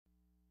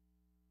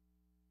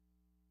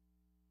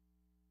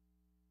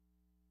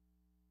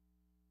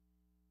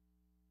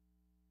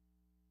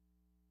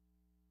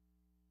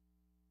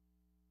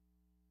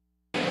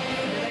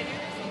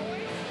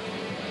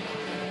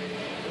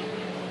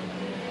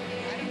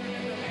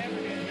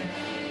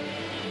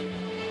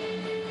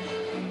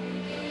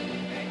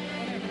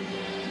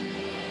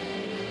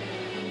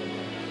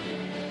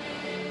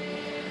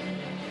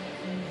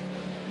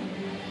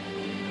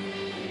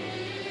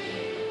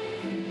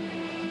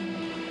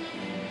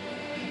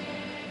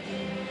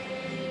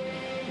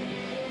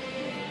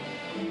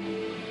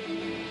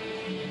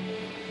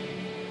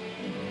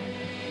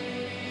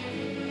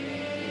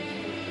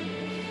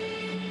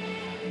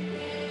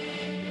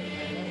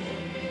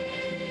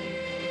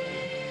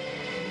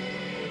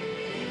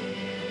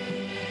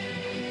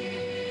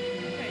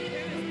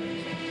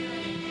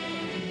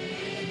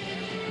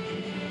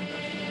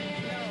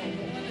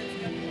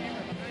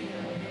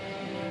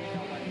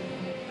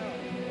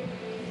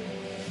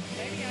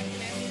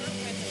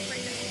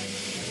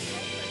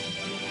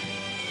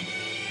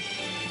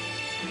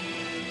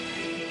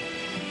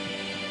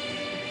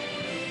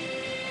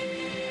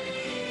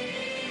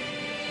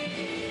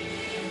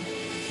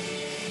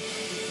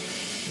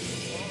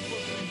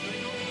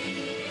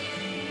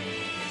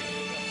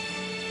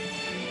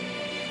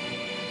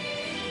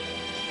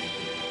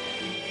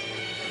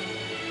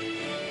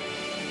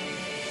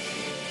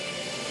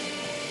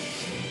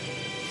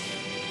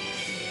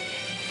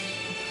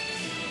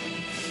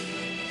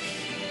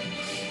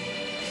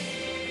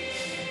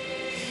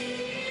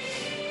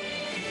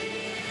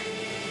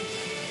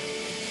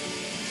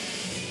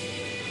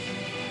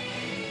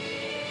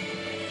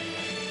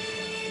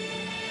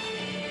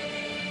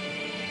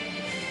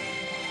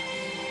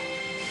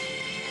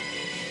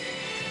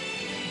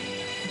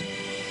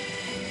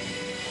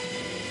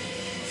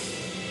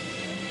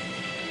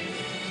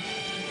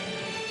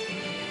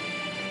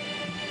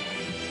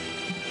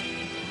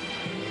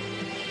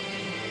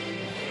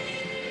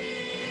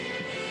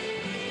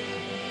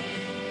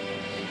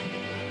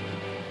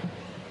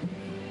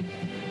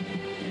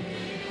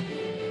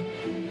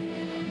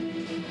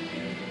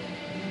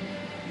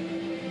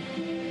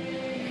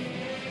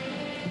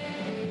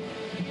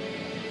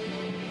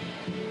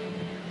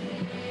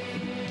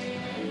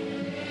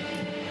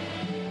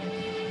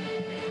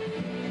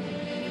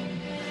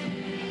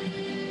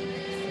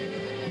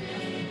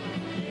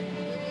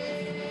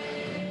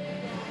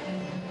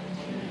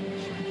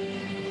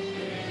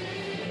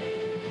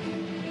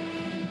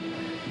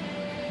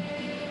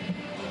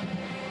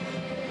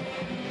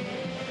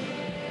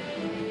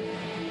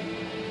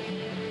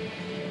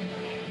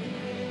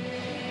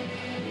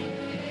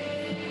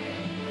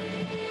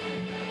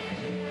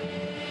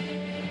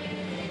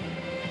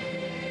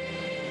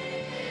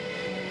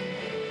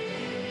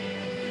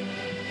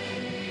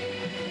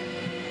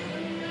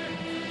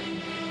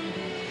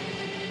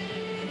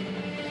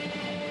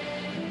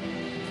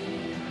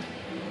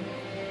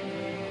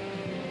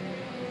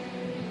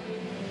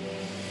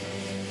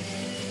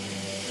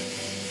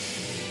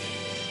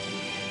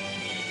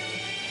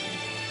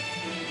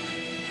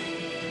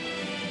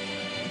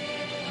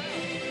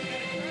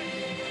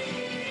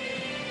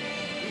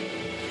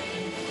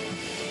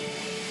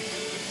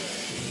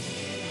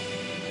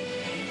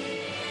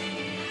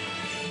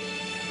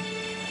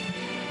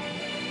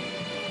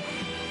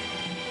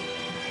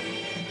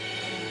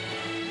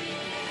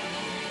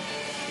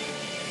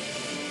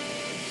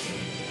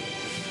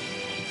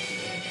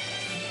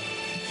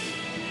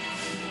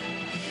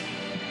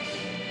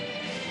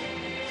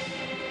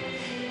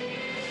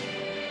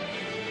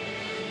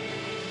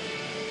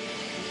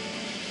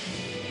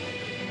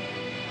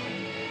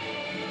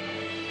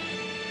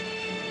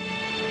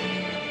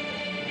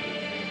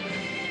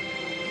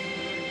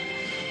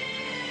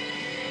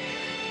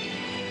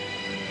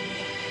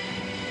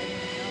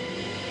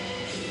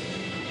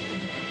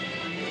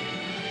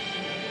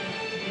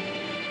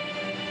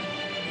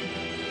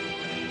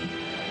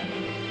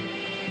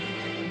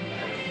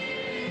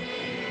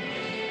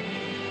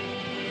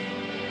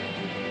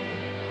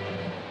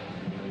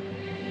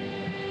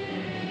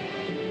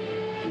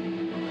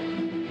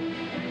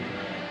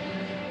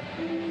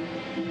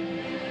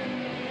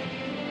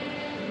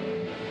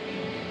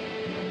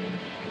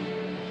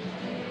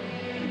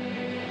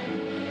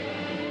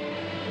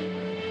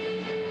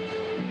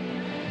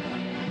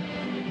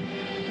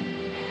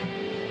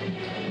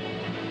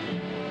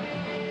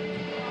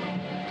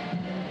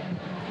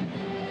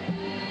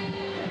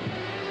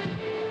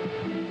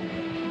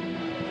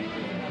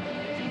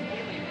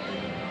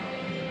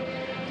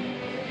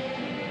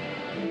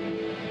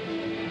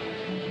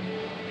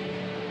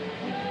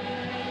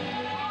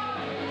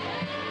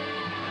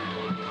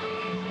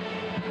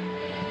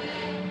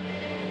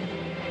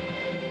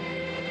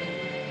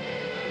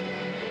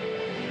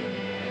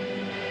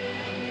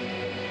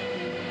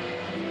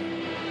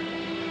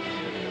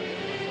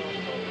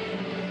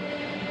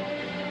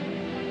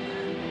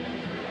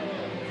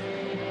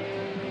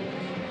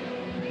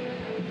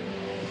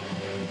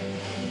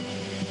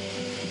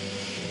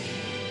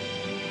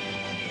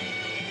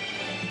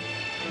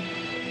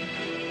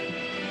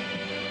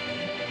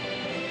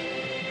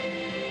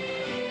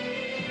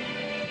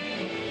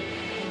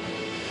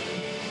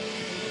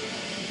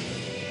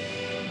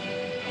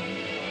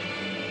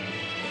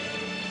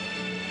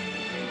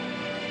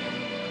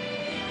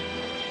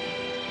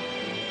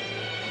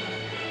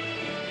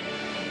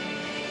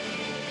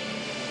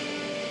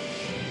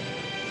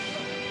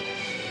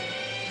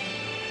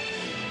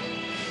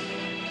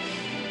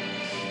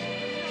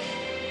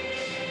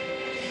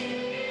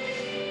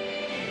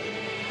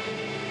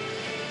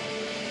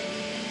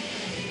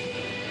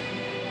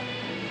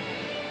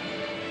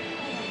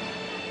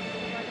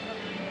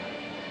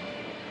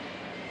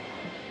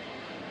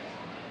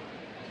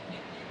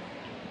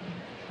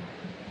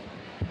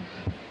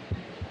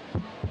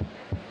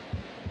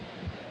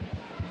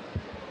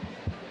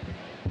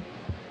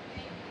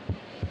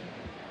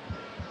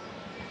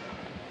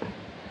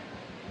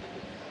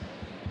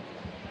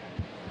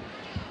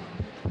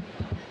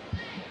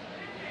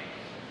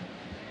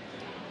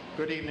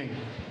Good evening.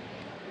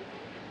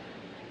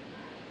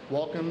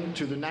 Welcome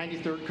to the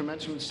 93rd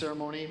commencement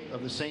ceremony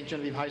of the St.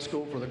 Genevieve High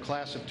School for the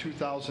class of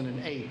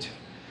 2008.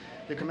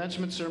 The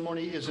commencement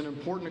ceremony is an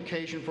important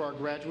occasion for our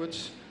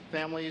graduates,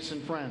 families,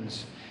 and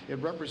friends. It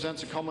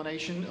represents a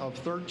culmination of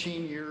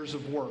 13 years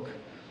of work.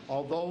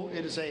 Although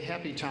it is a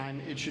happy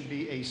time, it should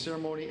be a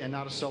ceremony and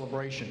not a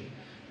celebration.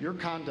 Your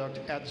conduct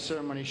at the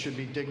ceremony should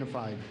be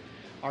dignified.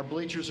 Our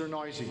bleachers are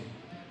noisy.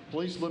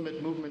 Please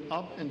limit movement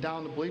up and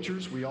down the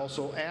bleachers. We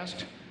also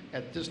asked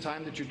at this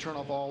time that you turn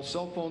off all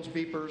cell phones,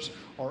 beepers,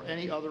 or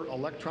any other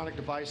electronic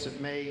device that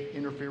may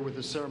interfere with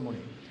the ceremony.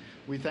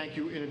 We thank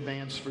you in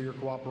advance for your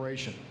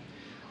cooperation.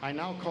 I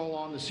now call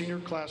on the Senior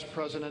Class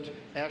President,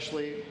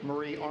 Ashley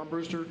Marie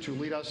Armbruster, to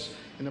lead us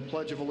in the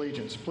Pledge of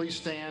Allegiance. Please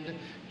stand.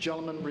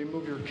 Gentlemen,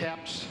 remove your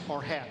caps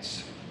or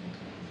hats.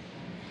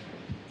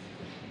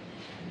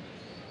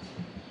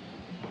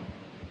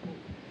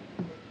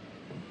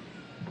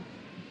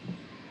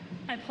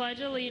 I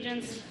pledge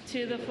allegiance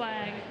to the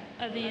flag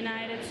of the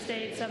United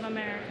States of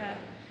America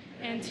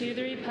and to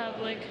the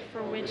republic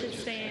for which it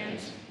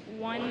stands,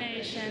 one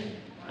nation,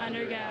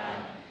 under God,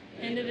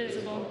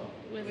 indivisible,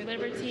 with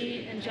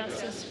liberty and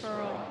justice for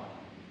all.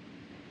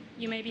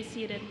 You may be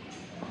seated.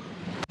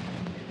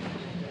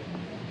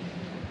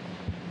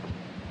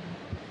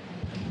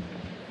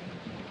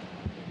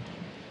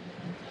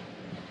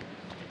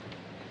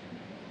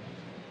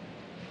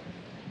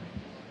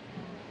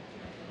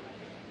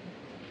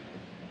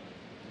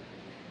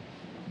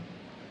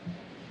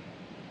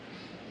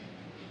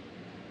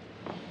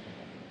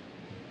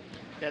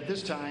 At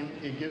this time,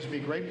 it gives me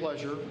great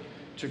pleasure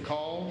to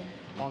call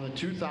on the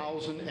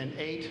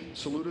 2008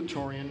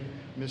 salutatorian,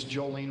 Miss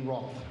Jolene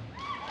Roth.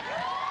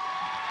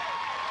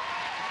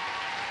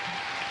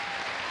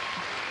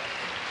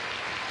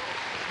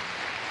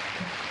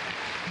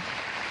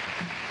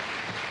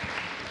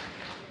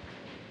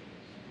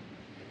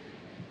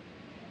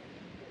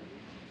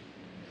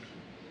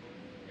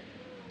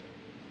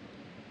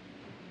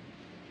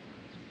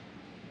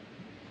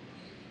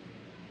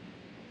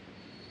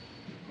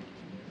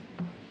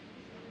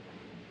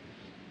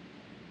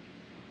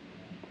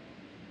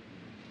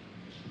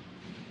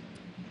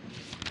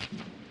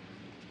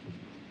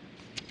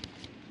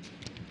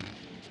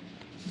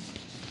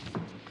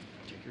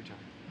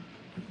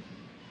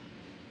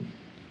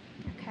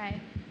 Okay,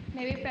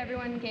 maybe if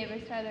everyone gave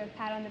each other a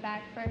pat on the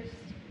back first,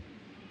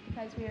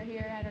 because we are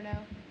here, I don't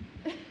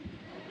know.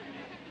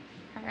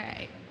 All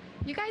right,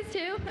 you guys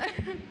too?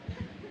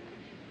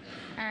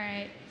 All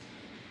right.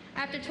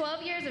 After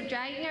 12 years of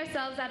dragging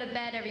ourselves out of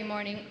bed every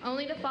morning,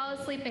 only to fall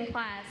asleep in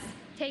class,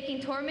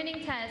 taking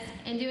tormenting tests,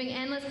 and doing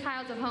endless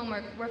piles of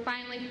homework, we're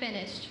finally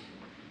finished.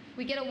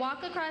 We get to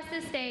walk across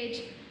this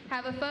stage,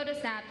 have a photo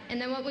snap,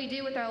 and then what we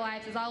do with our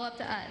lives is all up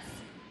to us.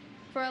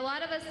 For a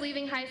lot of us,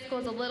 leaving high school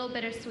is a little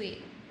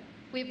bittersweet.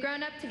 We've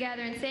grown up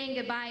together, and saying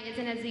goodbye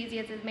isn't as easy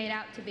as it's made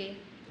out to be.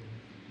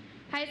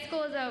 High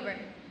school is over.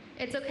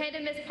 It's okay to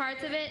miss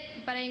parts of it,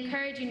 but I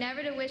encourage you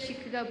never to wish you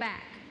could go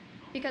back,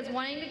 because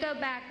wanting to go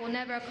back will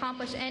never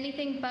accomplish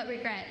anything but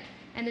regret,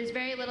 and there's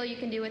very little you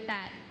can do with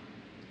that.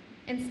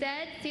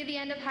 Instead, see the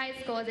end of high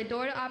school as a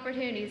door to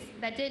opportunities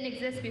that didn't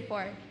exist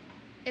before.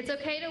 It's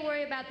okay to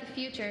worry about the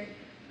future,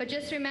 but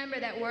just remember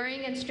that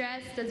worrying and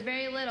stress does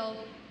very little,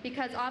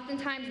 because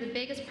oftentimes the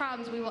biggest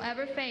problems we will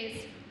ever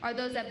face are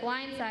those that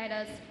blindside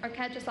us or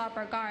catch us off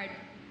our guard.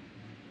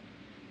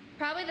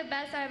 Probably the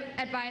best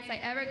advice I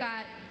ever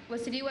got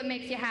was to do what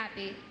makes you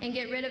happy and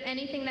get rid of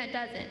anything that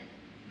doesn't.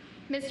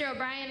 Mr.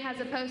 O'Brien has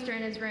a poster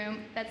in his room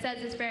that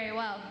says this very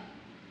well.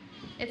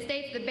 It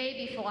states the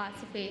baby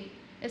philosophy.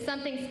 If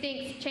something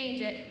stinks,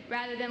 change it,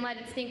 rather than let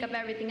it stink up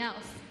everything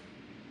else.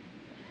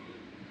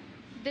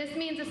 This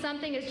means if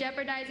something is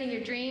jeopardizing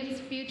your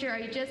dreams, future, or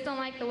you just don't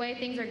like the way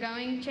things are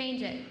going,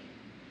 change it.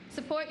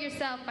 Support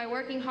yourself by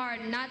working hard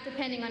and not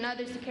depending on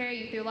others to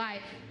carry you through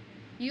life.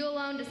 You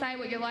alone decide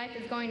what your life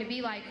is going to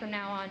be like from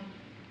now on.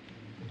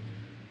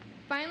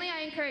 Finally,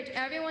 I encourage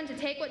everyone to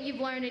take what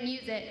you've learned and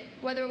use it,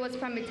 whether it was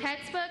from a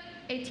textbook,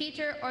 a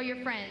teacher, or your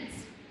friends.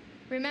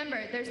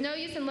 Remember, there's no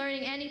use in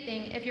learning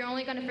anything if you're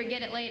only going to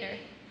forget it later.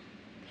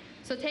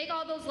 So take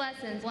all those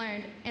lessons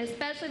learned, and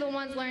especially the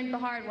ones learned the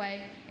hard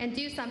way, and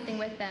do something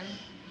with them.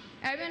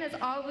 Everyone has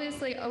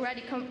obviously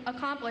already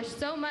accomplished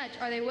so much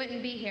or they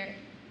wouldn't be here.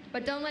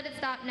 But don't let it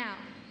stop now.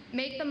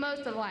 Make the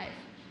most of life.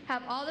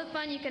 Have all the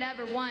fun you could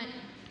ever want,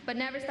 but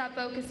never stop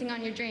focusing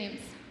on your dreams.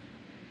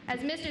 As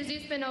Mr.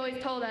 Zusman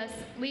always told us,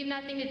 leave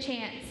nothing to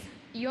chance.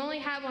 You only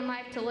have one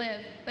life to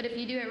live, but if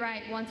you do it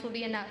right, once will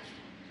be enough.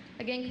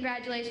 Again,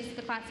 congratulations to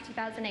the class of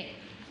 2008.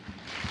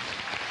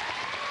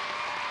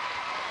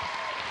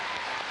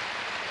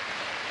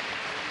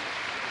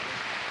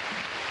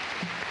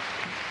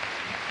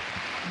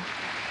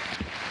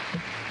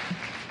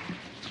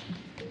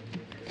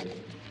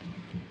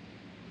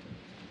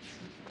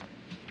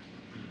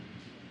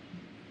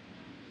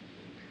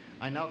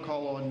 I now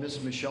call on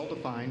Ms. Michelle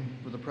Define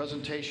for the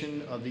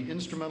presentation of the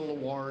Instrumental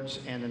Awards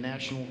and the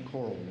National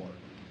Choral Award.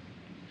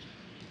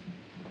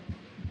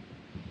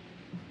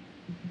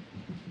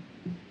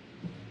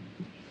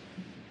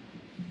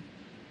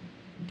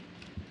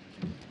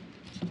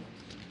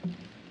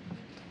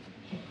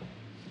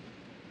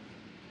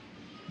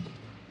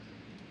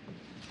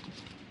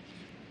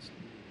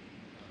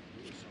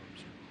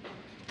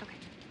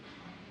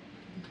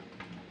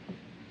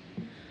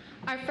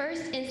 Our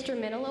first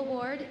instrumental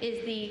award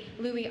is the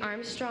Louis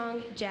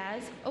Armstrong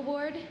Jazz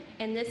Award,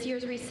 and this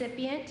year's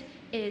recipient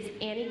is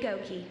Annie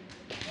Goki.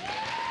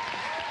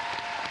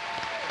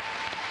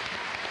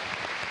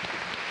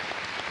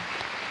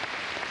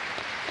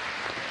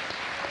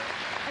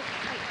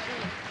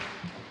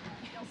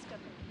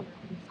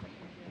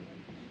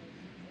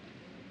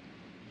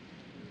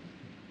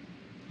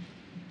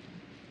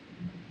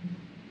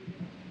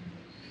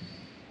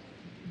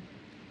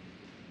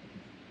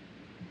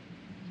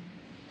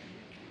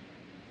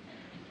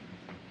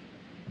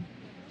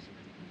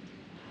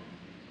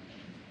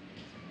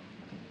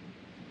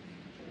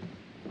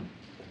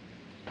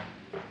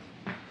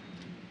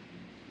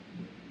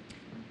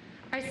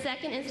 Our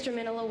second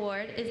instrumental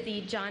award is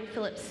the John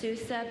Philip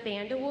Sousa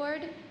Band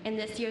Award, and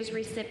this year's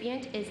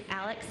recipient is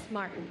Alex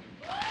Martin.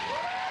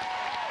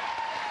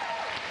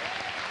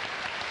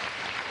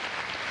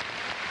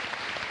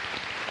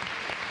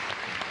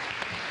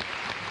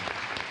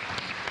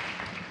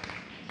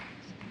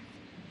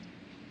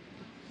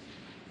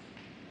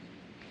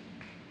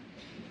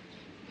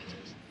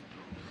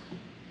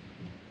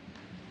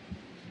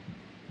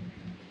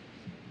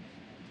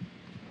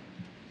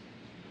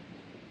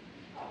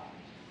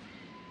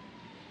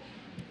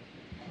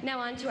 Now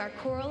on to our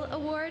Choral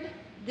Award.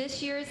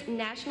 This year's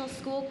National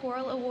School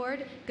Choral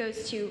Award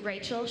goes to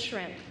Rachel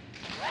Shrimp.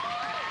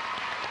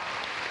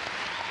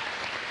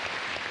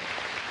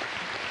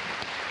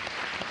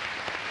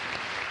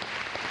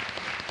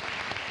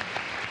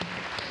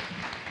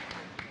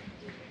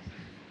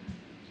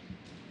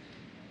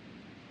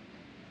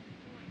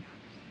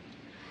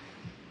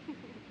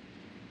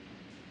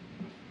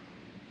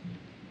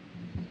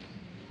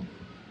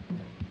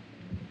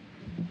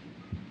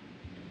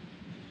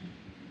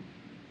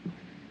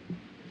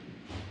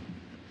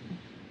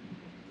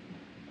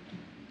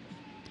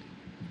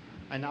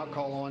 I now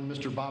call on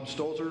Mr. Bob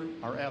Stolzer,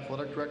 our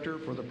Athletic Director,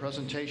 for the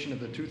presentation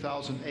of the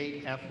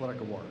 2008 Athletic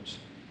Awards.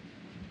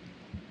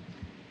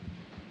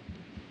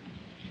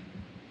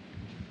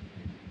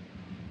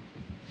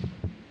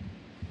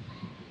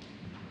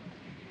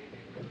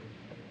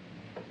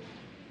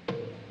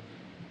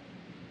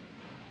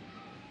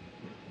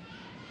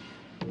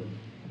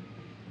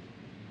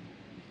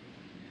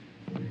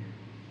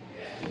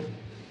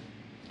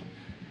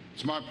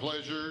 It's my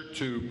pleasure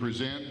to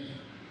present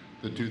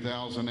the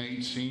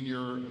 2008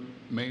 Senior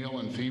Male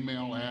and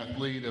Female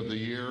Athlete of the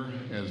Year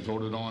as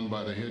voted on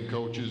by the head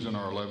coaches in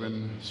our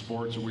 11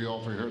 sports that we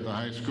offer here at the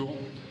high school.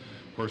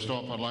 First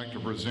off, I'd like to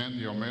present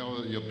the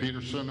Amelia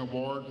Peterson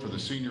Award for the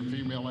Senior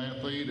Female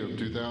Athlete of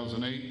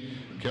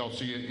 2008,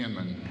 Kelsey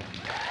Inman.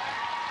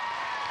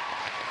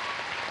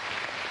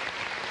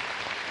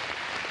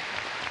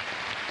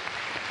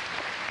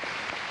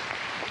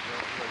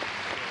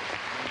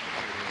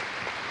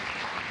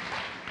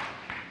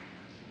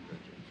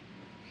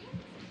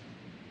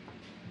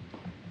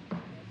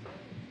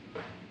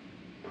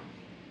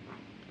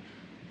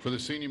 For the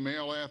Senior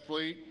Male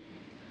Athlete,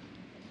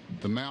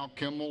 the Mal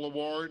Kimmel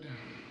Award,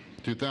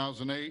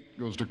 2008,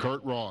 goes to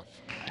Kurt Roth.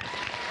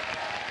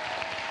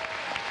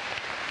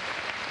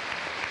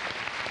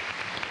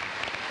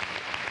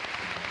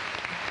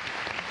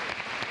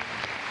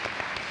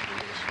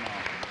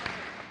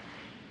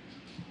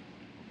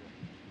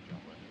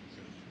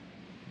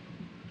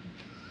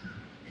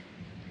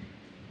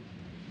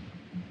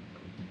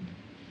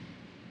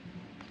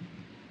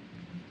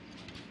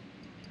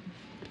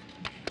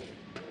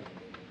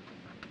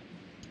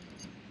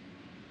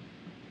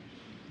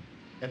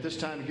 At this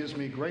time, it gives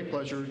me great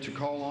pleasure to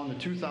call on the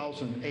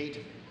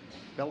 2008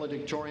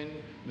 valedictorian,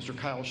 Mr.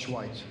 Kyle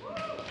Schweitz.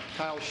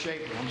 Kyle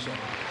Schaefer, I'm sorry.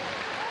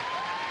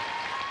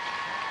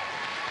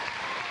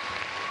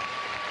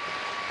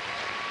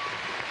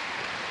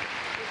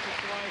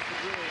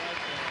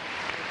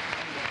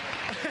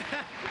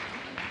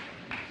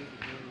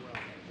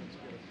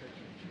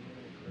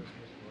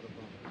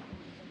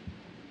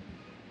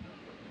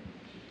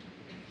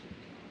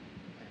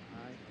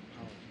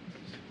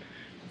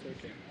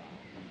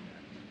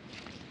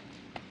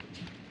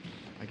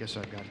 I guess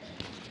I've got it.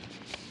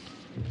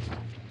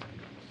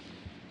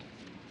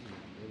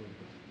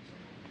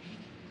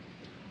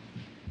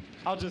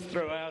 I'll just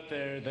throw out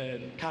there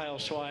that Kyle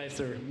Schweiss,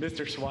 or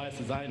Mr.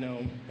 Schweiss as I know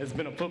him, has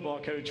been a football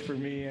coach for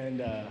me,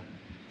 and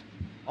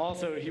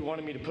also he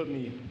wanted me to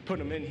put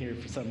him in here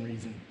for some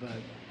reason, but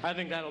I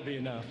think that'll be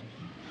enough.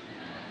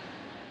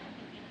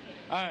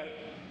 All right.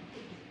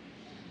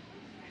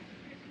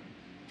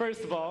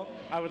 First of all,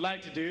 I would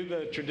like to do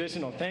the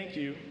traditional thank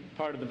you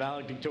part of the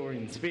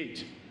valedictorian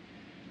speech.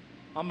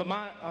 On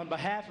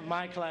behalf of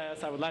my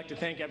class, I would like to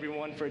thank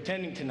everyone for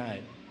attending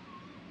tonight.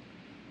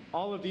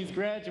 All of these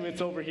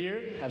graduates over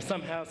here have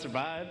somehow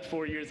survived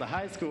 4 years of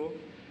high school,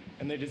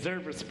 and they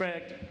deserve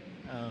respect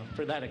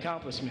for that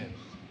accomplishment.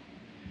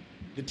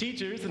 The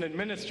teachers and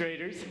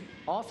administrators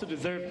also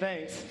deserve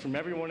thanks from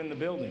everyone in the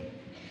building,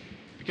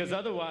 because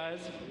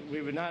otherwise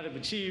we would not have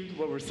achieved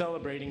what we're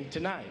celebrating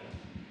tonight.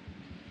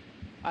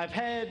 I've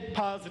had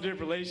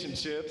positive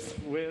relationships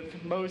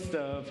with most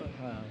of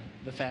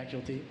the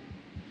faculty.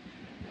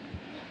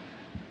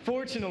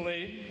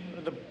 Fortunately,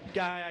 the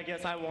guy I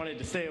guess I wanted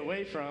to stay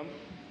away from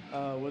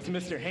was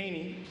Mr.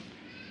 Haney,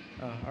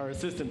 our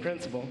assistant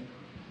principal.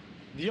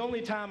 The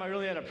only time I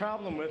really had a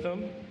problem with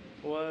him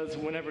was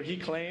whenever he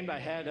claimed I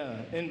had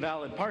an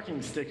invalid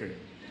parking sticker.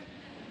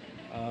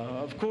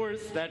 Of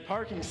course, that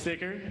parking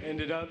sticker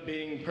ended up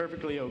being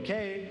perfectly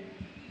okay,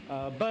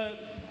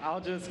 but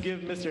I'll just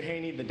give Mr.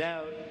 Haney the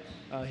doubt.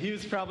 He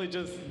was probably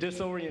just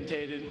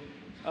disorientated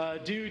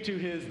due to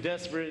his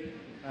desperate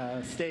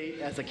state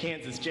as a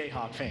Kansas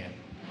Jayhawk fan.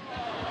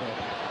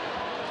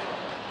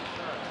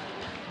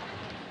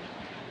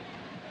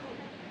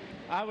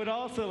 I would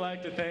also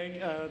like to thank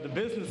the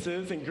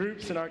businesses and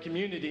groups in our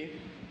community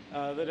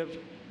that have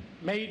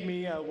made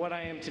me what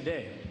I am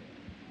today.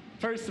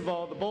 First of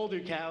all, the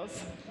Bolduc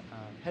House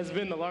has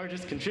been the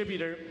largest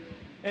contributor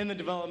in the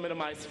development of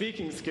my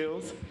speaking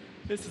skills.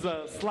 This is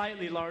a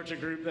slightly larger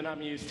group than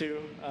I'm used to,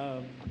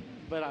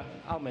 but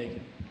I'll make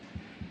it.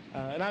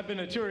 And I've been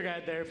a tour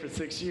guide there for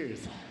 6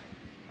 years.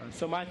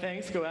 So my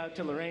thanks go out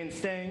to Lorraine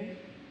Stang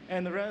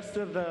and the rest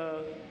of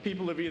the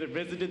people who've either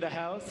visited the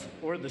house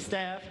or the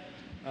staff,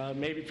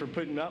 maybe for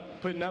putting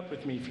up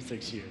with me for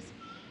 6 years.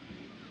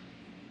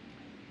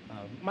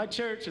 My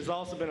church has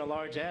also been a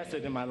large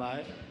asset in my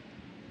life.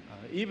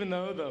 Even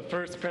though the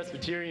First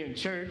Presbyterian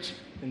Church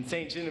in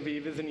St.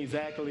 Genevieve isn't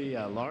exactly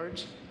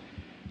large,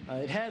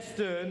 it has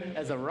stood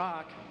as a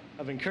rock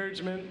of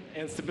encouragement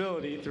and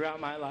stability throughout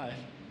my life.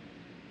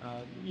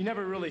 You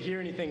never really hear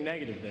anything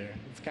negative there.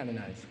 It's kind of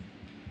nice.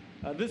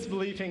 This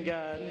belief in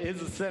God is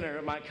the center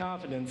of my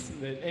confidence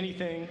that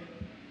anything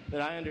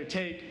that I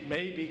undertake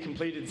may be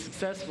completed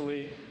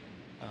successfully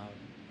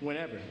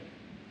whenever.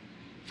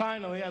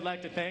 Finally, I'd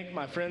like to thank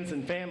my friends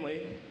and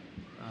family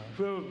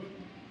who have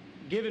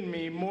given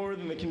me more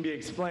than can be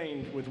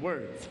explained with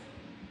words.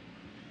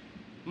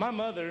 My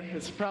mother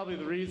is probably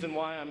the reason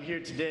why I'm here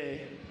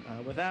today.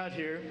 Without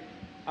her,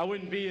 I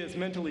wouldn't be as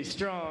mentally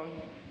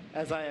strong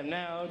as I am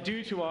now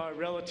due to our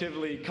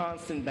relatively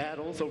constant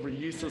battles over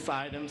useless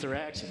items or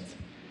actions.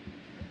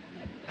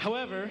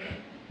 However,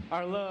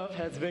 our love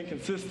has been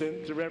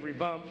consistent through every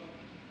bump.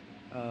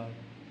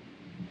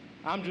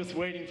 I'm just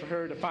waiting for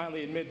her to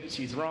finally admit that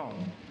she's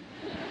wrong.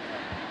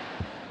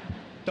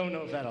 Don't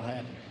know if that'll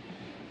happen.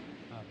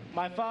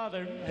 My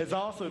father has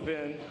also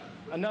been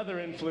another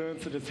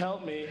influence that has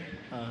helped me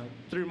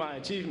through my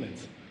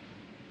achievements.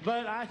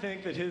 But I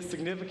think that his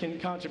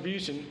significant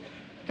contribution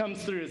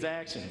comes through his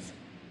actions.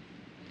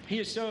 He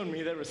has shown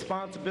me that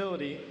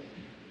responsibility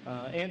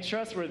and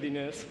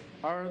trustworthiness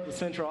are the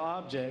central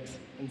objects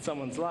in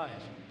someone's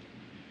life.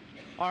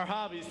 Our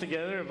hobbies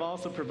together have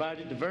also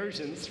provided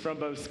diversions from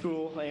both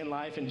school and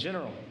life in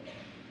general.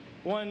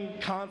 One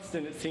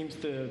constant it seems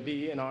to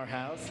be in our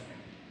house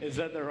is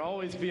that there will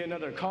always be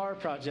another car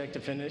project to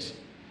finish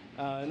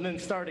and then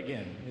start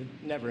again. It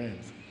never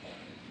ends.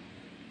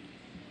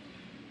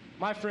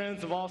 My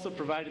friends have also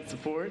provided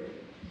support,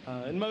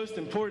 and most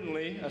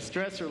importantly, a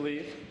stress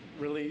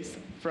release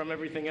from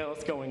everything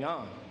else going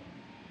on.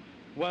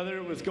 Whether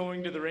it was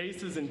going to the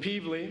races in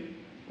Peevely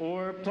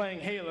or playing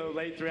Halo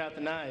late throughout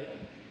the night,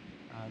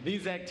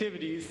 these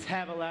activities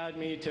have allowed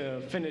me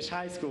to finish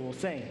high school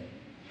sane.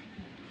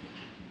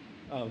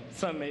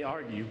 Some may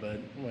argue, but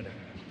whatever.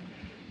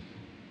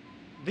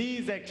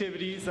 These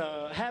activities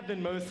have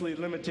been mostly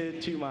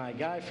limited to my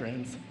guy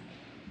friends.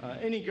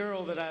 Any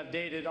girl that I've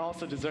dated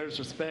also deserves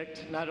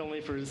respect, not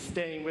only for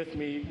staying with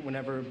me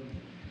whenever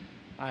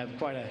I have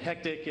quite a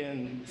hectic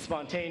and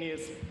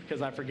spontaneous,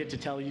 because I forget to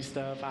tell you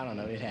stuff. I don't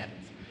know, it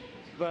happens.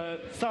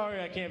 But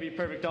sorry I can't be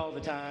perfect all the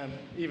time.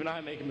 Even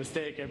I make a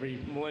mistake every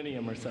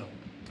millennium or so.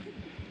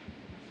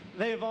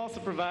 They have also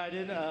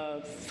provided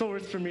a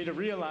source for me to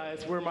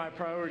realize where my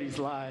priorities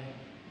lie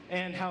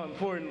and how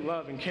important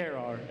love and care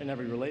are in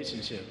every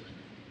relationship.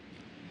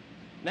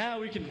 Now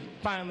we can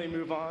finally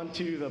move on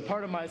to the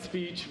part of my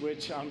speech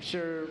which I'm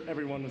sure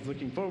everyone was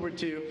looking forward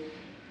to,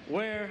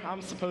 where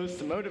I'm supposed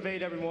to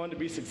motivate everyone to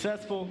be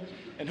successful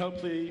and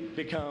hopefully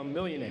become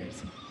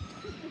millionaires.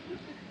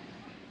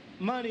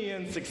 Money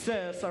and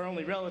success are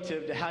only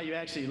relative to how you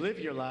actually live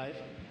your life,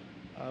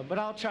 but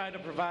I'll try to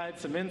provide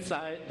some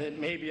insight that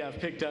maybe I've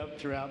picked up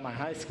throughout my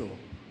high school.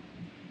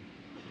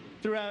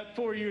 Throughout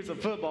 4 years of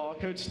football,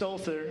 Coach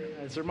Stolzer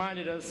has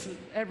reminded us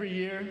every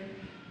year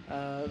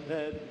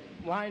that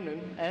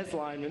as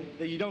linemen,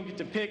 that you don't get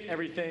to pick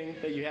everything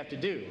that you have to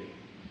do.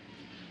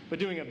 But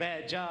doing a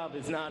bad job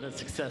is not a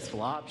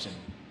successful option.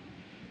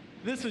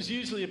 This was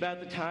usually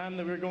about the time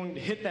that we were going to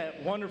hit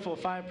that wonderful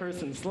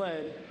 5-person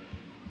sled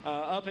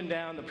up and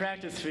down the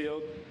practice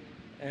field,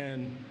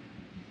 and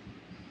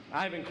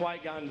I haven't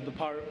quite gotten to the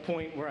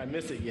point where I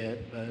miss it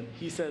yet, but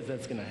he says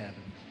that's going to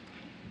happen.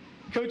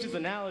 Coach's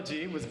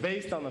analogy was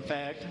based on the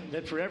fact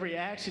that for every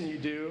action you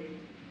do,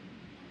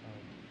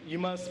 you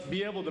must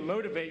be able to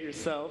motivate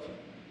yourself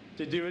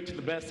to do it to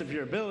the best of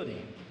your ability.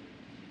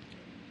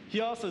 He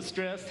also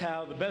stressed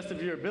how the best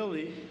of your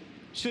ability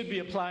should be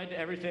applied to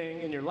everything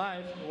in your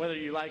life, whether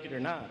you like it or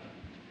not.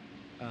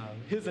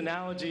 His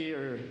analogy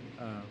or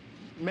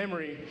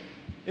memory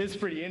is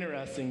pretty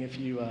interesting if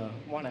you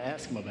want to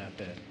ask him about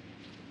that.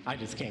 I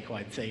just can't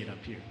quite say it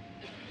up here.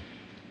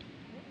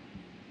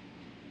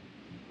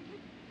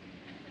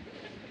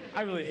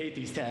 I really hate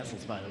these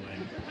tassels, by the way.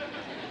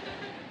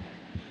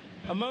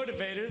 A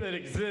motivator that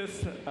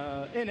exists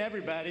in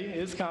everybody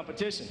is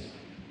competition.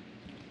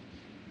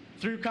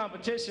 Through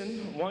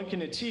competition, one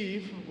can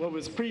achieve what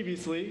was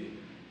previously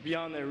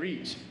beyond their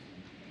reach.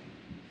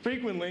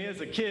 Frequently, as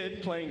a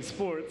kid playing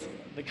sports,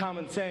 the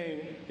common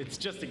saying, "It's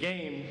just a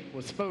game,"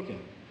 was spoken.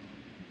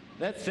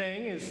 That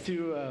saying is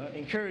to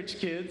encourage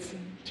kids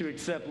to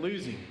accept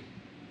losing.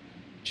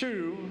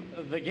 True,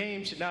 the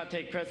game should not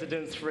take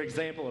precedence, for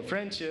example, a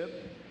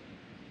friendship,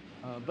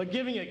 but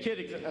giving a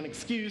kid an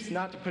excuse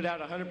not to put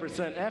out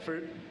 100%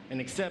 effort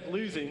and accept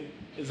losing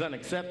is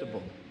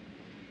unacceptable.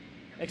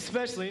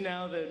 Especially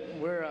now that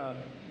we're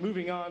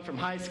moving on from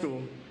high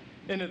school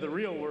into the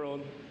real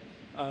world,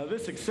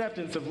 this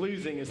acceptance of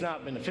losing is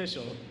not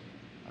beneficial.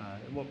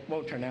 It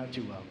won't turn out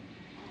too well.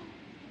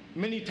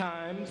 Many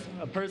times,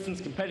 a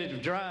person's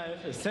competitive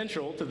drive is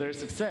central to their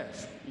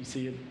success. You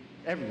see it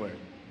everywhere.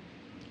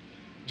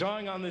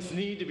 Drawing on this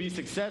need to be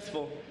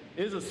successful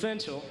is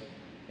essential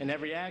in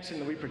every action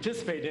that we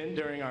participate in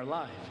during our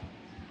life.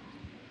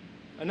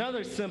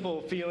 Another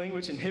simple feeling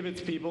which inhibits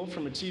people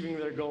from achieving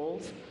their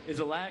goals is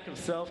a lack of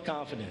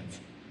self-confidence.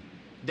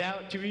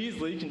 Doubt too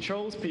easily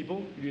controls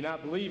people who do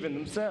not believe in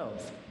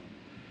themselves.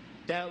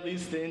 Doubt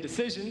leads to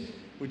indecision,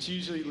 which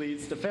usually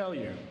leads to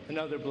failure,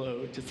 another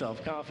blow to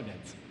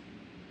self-confidence.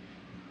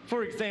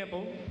 For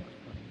example,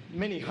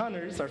 many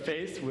hunters are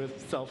faced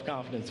with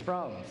self-confidence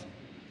problems.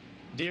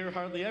 Deer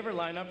hardly ever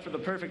line up for the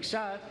perfect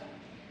shot,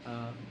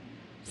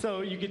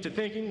 so you get to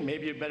thinking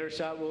maybe a better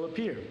shot will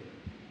appear.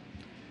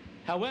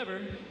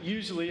 However,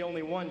 usually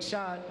only one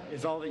shot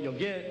is all that you'll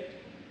get,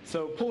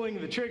 so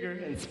pulling the trigger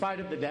in spite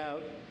of the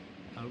doubt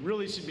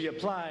really should be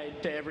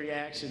applied to every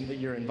action that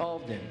you're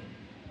involved in.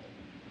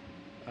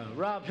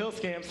 Rob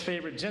Hilscamp's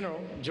favorite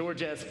general,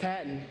 George S.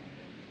 Patton,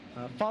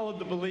 followed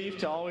the belief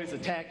to always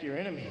attack your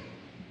enemy.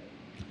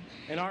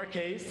 In our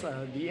case,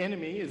 the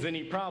enemy is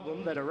any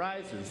problem that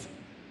arises.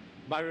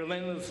 By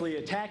relentlessly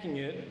attacking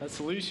it, a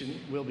solution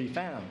will be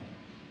found.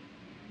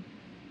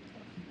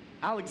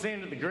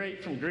 Alexander the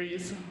Great from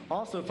Greece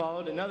also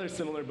followed another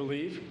similar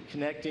belief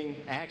connecting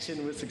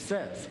action with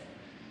success,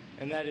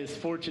 and that is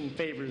fortune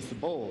favors the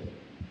bold.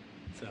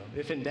 So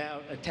if in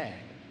doubt, attack.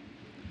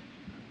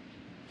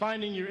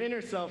 Finding your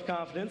inner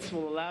self-confidence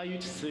will allow you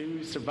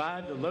to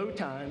survive the low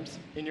times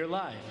in your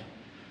life.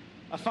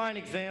 A fine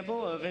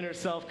example of inner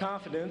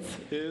self-confidence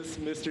is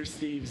Mr.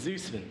 Steve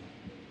Zeusman.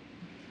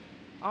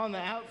 On the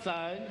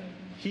outside,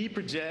 he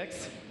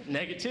projects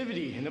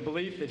negativity and the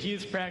belief that he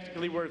is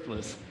practically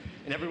worthless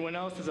and everyone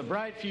else has a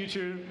bright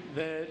future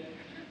that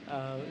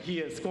he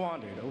has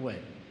squandered away.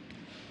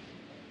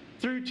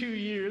 Through 2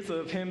 years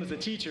of him as a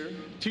teacher,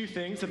 two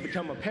things have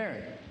become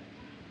apparent.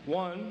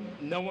 One,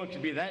 no one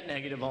can be that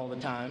negative all the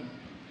time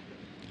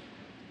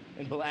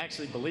and will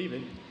actually believe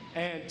it.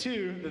 And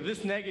two, that this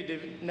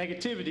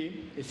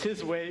negativity is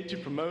his way to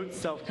promote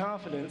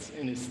self-confidence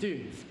in his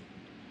students.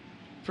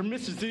 For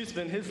Mr.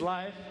 Zeusman, his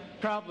life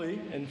probably,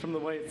 and from the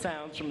way it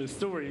sounds from his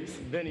stories,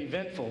 been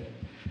eventful.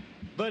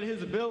 But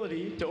his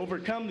ability to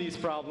overcome these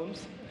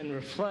problems and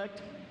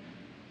reflect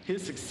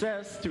his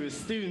success to his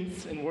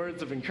students in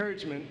words of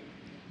encouragement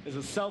is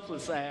a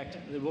selfless act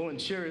that will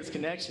ensure his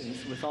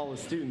connections with all his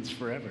students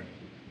forever.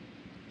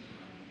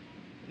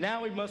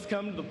 Now we must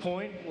come to the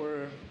point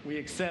where we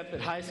accept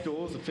that high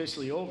school is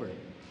officially over.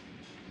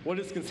 What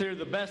is considered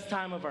the best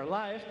time of our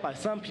life by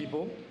some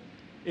people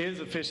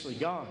is officially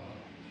gone.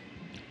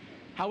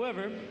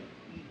 However,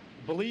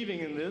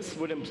 believing in this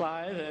would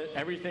imply that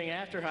everything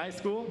after high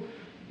school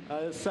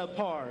is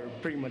subpar,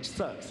 pretty much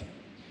sucks.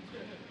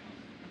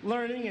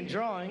 Learning and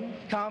drawing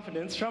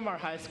confidence from our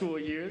high school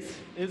years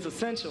is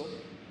essential,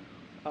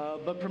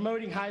 but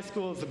promoting high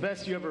school as the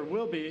best you ever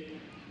will be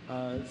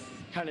is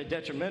kind of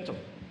detrimental.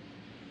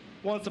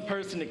 Once a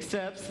person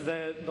accepts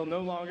that they'll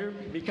no longer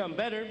become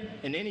better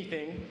in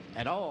anything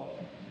at all,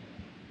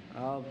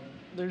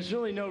 there's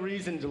really no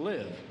reason to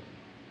live.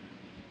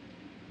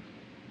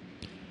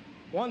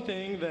 One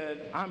thing that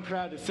I'm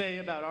proud to say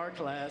about our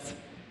class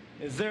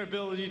is their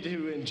ability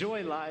to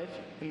enjoy life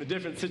in the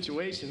different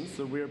situations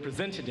that we are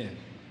presented in.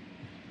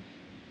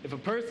 If a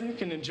person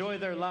can enjoy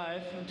their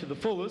life to the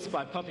fullest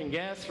by pumping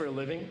gas for a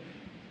living,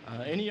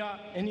 any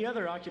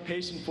other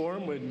occupation for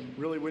them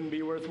wouldn't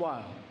be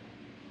worthwhile.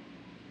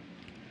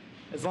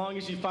 As long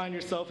as you find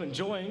yourself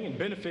enjoying and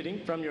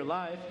benefiting from your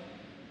life,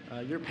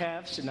 your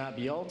path should not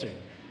be altered.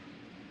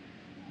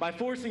 By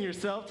forcing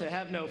yourself to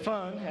have no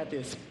fun at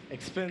the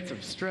expense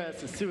of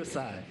stress is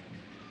suicide.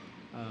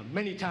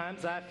 Many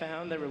times I've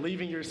found that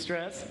relieving your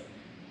stress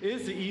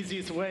is the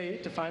easiest way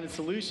to find a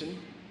solution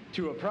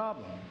to a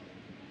problem.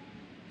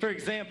 For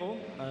example,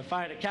 if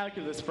I had a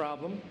calculus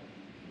problem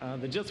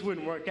that just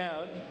wouldn't work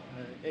out,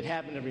 it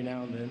happened every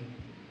now and then.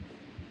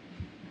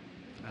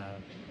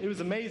 It was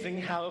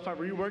amazing how if I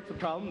reworked the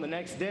problem the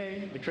next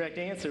day, the correct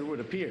answer would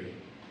appear.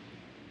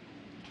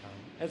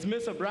 As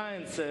Miss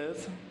O'Brien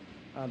says,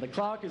 the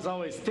clock is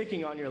always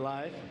ticking on your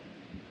life,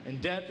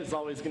 and death is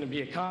always going to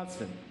be a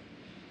constant,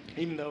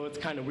 even though it's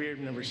kind of weird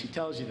whenever she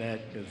tells you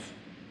that because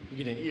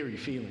you get an eerie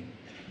feeling.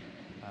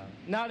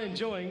 Not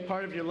enjoying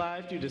part of your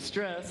life due to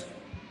stress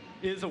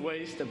is a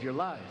waste of your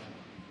life.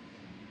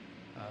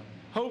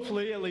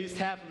 Hopefully, at least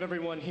half of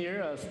everyone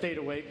here stayed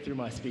awake through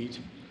my speech.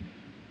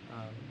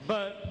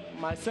 But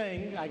my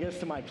saying, I guess,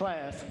 to my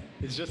class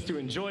is just to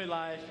enjoy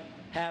life,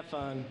 have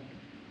fun.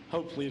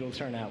 Hopefully, it'll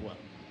turn out well.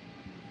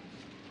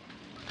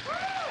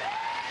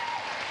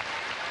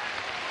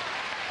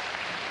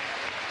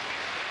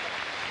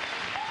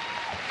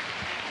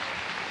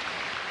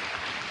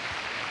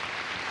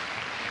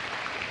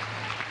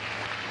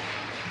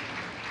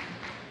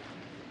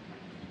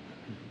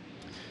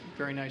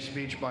 Very nice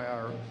speech by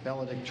our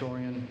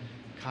valedictorian,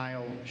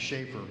 Kyle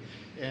Schaefer.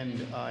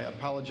 And I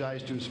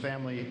apologize to his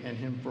family and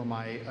him for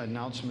my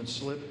announcement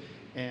slip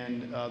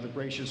and the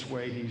gracious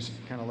way he's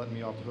kind of let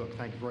me off the hook.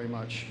 Thank you very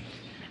much.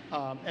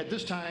 At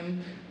this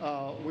time,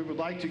 we would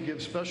like to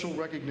give special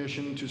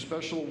recognition to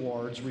special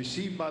awards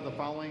received by the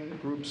following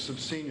groups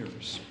of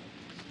seniors.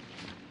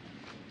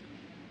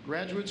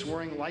 Graduates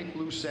wearing light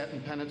blue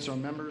satin pennants are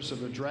members of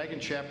the Dragon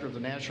Chapter of the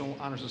National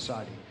Honor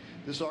Society.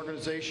 This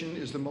organization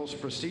is the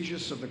most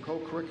prestigious of the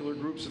co-curricular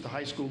groups at the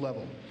high school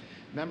level.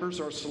 Members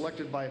are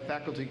selected by a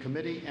faculty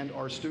committee and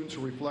are students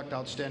who reflect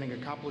outstanding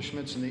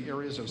accomplishments in the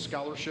areas of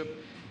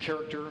scholarship,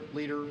 character,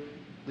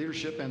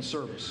 leadership, and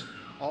service.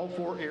 All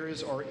 4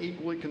 areas are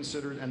equally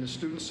considered, and the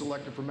students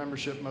selected for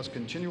membership must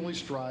continually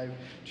strive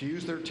to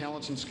use their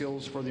talents and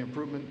skills for the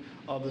improvement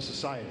of the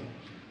society.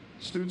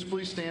 Students,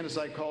 please stand as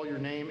I call your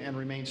name and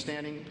remain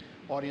standing.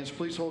 Audience,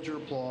 please hold your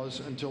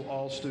applause until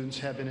all students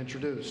have been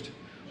introduced.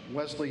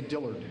 Wesley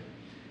Dillard,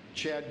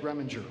 Chad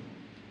Greminger,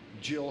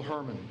 Jill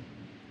Herman,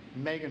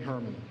 Megan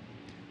Herman,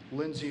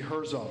 Lindsay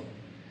Herzog,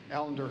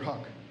 Allender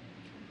Huck,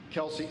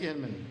 Kelsey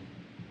Inman,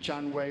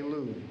 Chanwei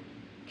Liu,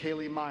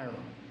 Kaylee Meyer,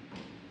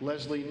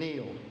 Leslie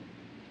Neal,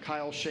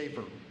 Kyle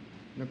Schaefer,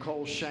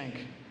 Nicole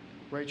Schenk,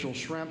 Rachel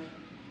Shrimp,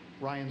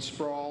 Ryan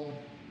Sproul,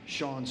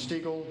 Sean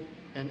Stiegel,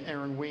 and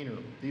Aaron Weiner.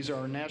 These are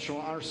our National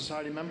Honor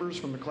Society members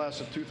from the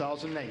class of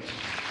 2008.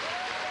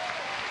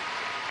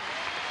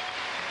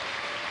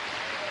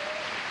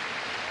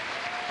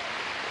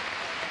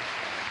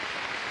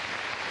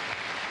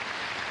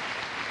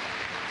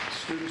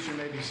 Students, you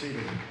may be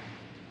seated.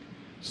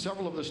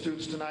 Several of the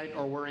students tonight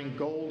are wearing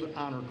gold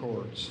honor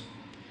cords.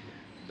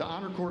 The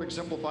honor cord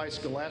exemplifies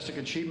scholastic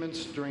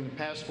achievements during the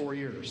past 4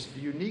 years.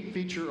 The unique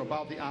feature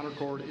about the honor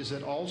cord is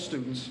that all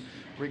students,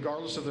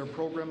 regardless of their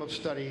program of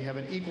study, have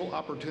an equal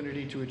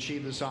opportunity to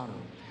achieve this honor.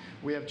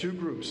 We have 2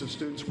 groups of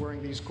students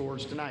wearing these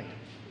cords tonight,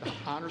 the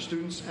honor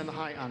students and the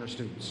high honor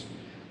students.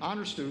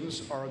 Honor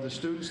students are the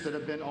students that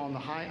have been on the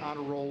high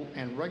honor roll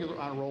and regular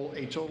honor roll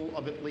a total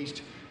of at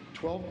least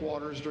 12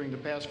 quarters during the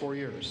past 4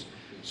 years.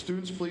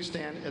 Students, please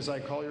stand as I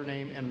call your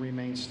name and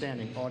remain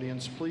standing.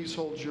 Audience, please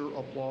hold your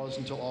applause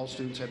until all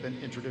students have been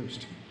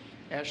introduced.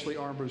 Ashley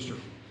Armbruster,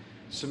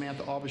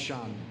 Samantha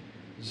Aubuchon,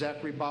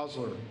 Zachary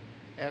Bosler,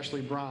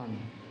 Ashley Braun,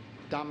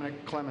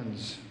 Dominic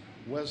Clemens,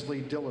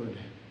 Wesley Dillard,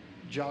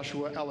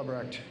 Joshua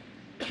Ellebrecht,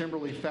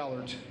 Kimberly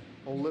Fallert,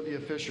 Olivia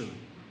Fisher,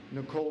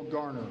 Nicole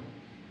Garner,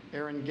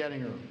 Aaron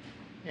Gettinger,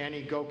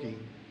 Annie Goki,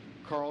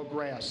 Carl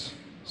Grass,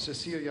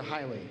 Cecilia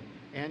Hiley,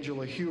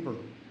 Angela Huber,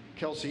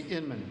 Kelsey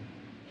Inman,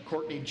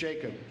 Courtney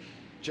Jacob,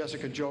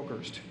 Jessica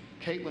Jokerst,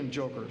 Caitlin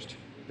Jokerst,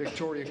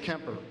 Victoria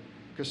Kemper,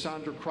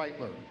 Cassandra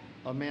Kreitler,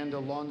 Amanda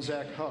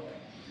Lonzak Huck,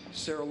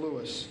 Sarah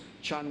Lewis,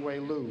 Chanwei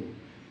Liu,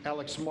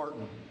 Alex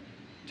Martin,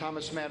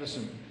 Thomas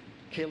Madison,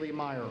 Kaylee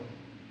Meyer,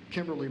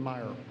 Kimberly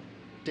Meyer,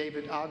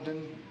 David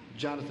Ogden,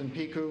 Jonathan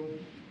Piku,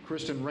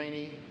 Kristen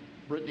Rainey,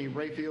 Brittany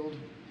Rayfield,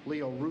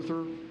 Leo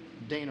Ruther,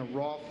 Dana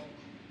Roth,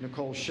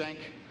 Nicole Schenk,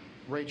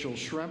 Rachel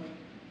Shrimp,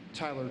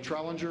 Tyler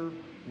Trollinger,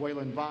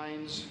 Waylon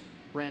Vines,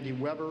 Randy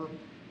Weber,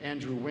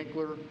 Andrew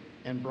Winkler,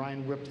 and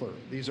Brian Whippler.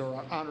 These are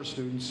our honor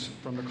students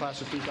from the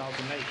class of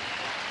 2008.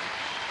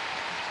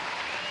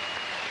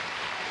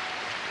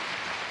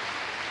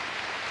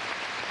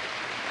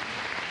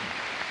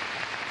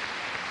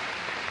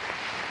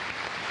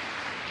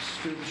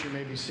 Students, you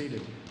may be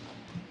seated.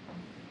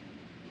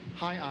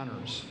 High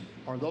honors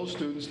are those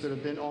students that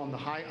have been on the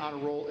high honor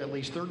roll at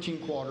least 13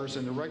 quarters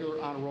and the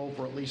regular honor roll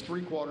for at least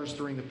 3 quarters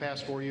during the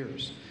past 4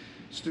 years.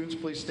 Students,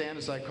 please stand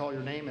as I call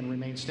your name and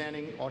remain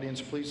standing.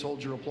 Audience, please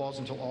hold your applause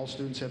until all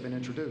students have been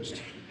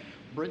introduced.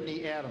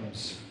 Brittany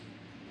Adams,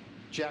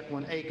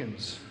 Jacqueline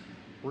Akins,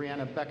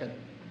 Brianna Beckett,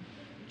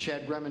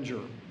 Chad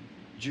Greminger,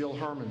 Jill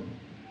Herman,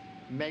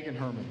 Megan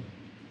Herman,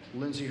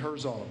 Lindsay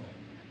Herzog,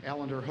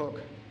 Allender Hook,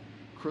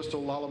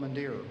 Crystal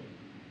Lalamandir,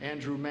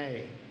 Andrew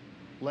May,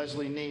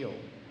 Leslie Neal,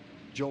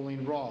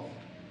 Jolene Roth,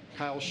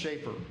 Kyle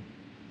Schaefer,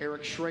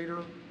 Eric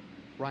Schrader,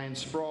 Ryan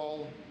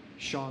Sproul,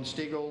 Sean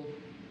Stiegel,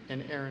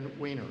 and Aaron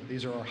Weiner.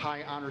 These are our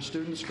high honor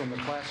students from the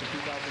class of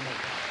 2008.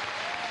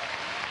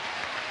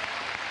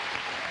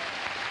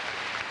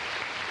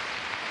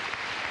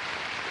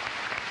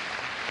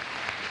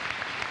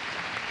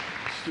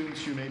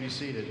 Students, you may be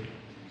seated.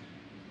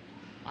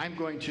 I'm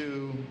going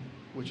to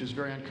which is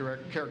very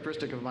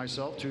uncharacteristic of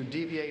myself, to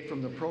deviate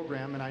from the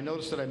program. And I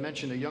noticed that I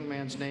mentioned a young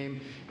man's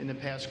name in the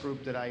past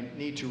group that I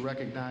need to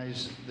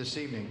recognize this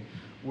evening.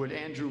 Would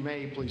Andrew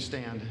May please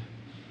stand?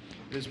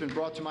 It has been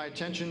brought to my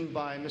attention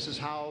by Mrs.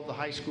 Howe, the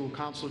high school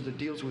counselor that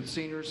deals with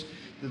seniors,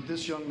 that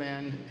this young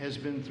man has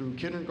been through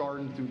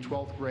kindergarten through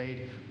 12th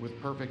grade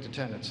with perfect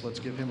attendance. Let's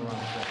give him a round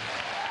of applause.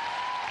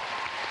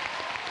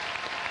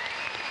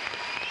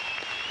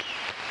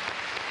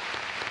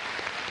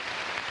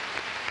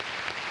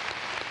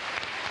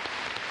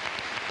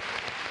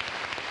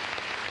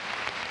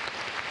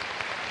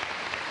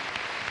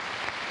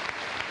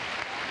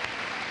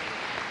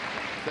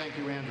 Thank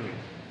you, Andrew.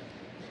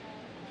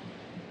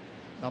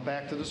 Now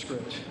back to the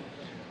script.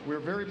 We're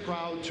very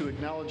proud to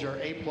acknowledge our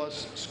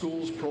A-plus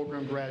schools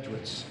program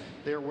graduates.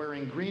 They are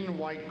wearing green and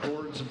white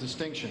cords of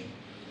distinction.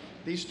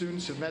 These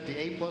students have met the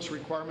A-plus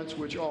requirements,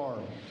 which are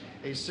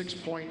a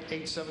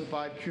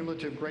 6.875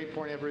 cumulative grade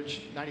point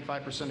average,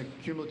 95%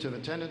 cumulative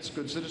attendance,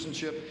 good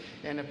citizenship,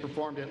 and have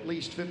performed at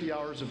least 50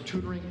 hours of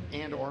tutoring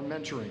and or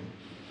mentoring.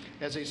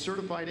 As a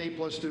certified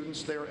A-plus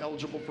students, they are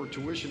eligible for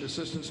tuition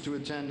assistance to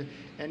attend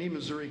any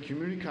Missouri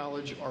community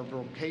college or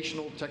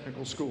vocational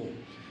technical school.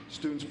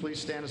 Students, please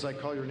stand as I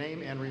call your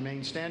name and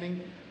remain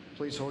standing.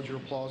 Please hold your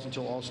applause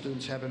until all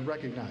students have been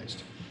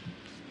recognized.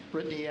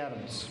 Brittany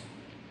Adams,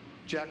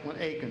 Jacqueline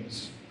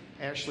Akins,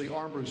 Ashley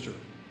Armbruster,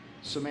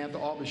 Samantha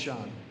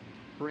Aubuchon,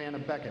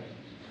 Brianna Beckett,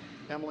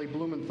 Emily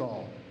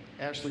Blumenthal,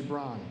 Ashley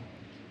Braun,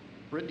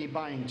 Brittany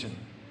Byington,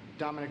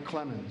 Dominic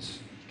Clemens,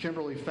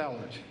 Kimberly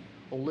Fallert,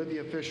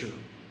 Olivia Fisher,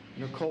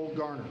 Nicole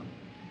Garner,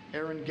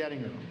 Aaron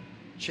Gettinger,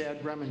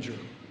 Chad Reminger,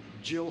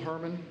 Jill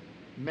Herman,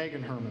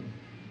 Megan Herman,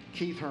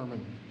 Keith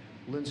Herman,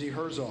 Lindsay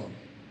Herzog,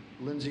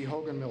 Lindsay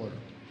Hogan-Miller,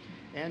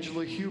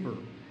 Angela Huber,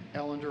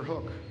 Ellender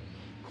Hook,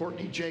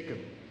 Courtney Jacob,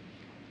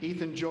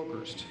 Ethan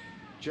Jokerst,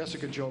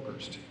 Jessica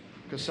Jokerst,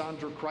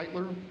 Cassandra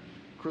Kreitler,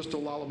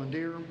 Crystal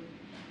Lalamandir,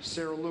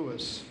 Sarah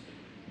Lewis,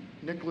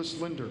 Nicholas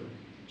Linder,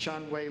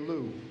 Chanwei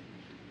Liu,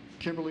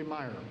 Kimberly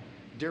Meyer,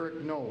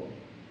 Derek Knoll,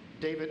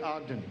 David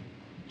Ogden,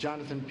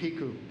 Jonathan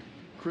Piku,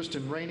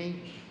 Kristen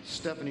Rainey,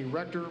 Stephanie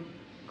Rector,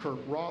 Kurt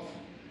Roth,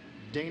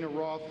 Dana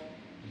Roth,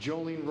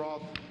 Jolene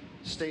Roth,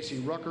 Stacy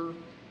Rucker,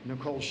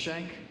 Nicole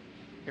Schenk,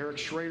 Eric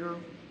Schrader,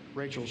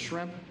 Rachel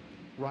Shrimp,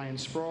 Ryan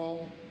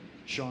Sproul,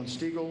 Sean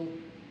Stiegel,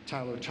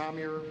 Tyler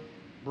Tomier,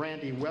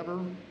 Brandy Weber,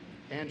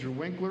 Andrew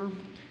Winkler,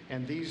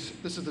 and this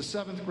is the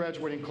 7th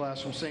graduating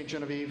class from St.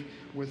 Genevieve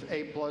with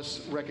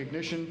A-plus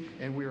recognition,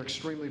 and we are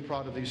extremely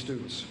proud of these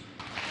students.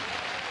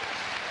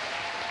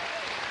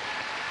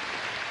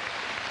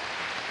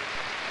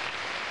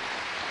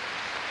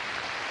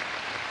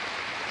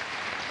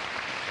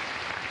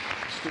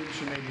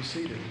 Students, you may be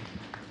seated.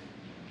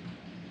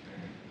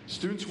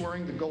 Students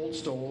wearing the gold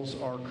stoles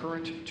are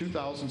current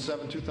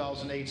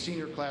 2007-2008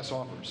 senior class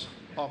officers.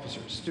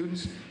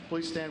 Students,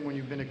 please stand when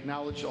you've been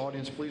acknowledged.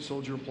 Audience, please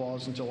hold your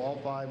applause until all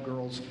 5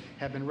 girls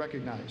have been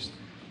recognized.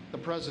 The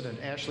President,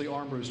 Ashley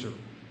Armbruster.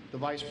 The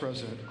Vice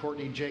President,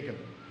 Courtney Jacob.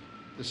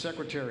 The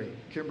Secretary,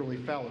 Kimberly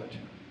Fallert.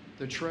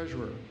 The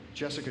Treasurer,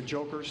 Jessica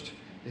Jokerst.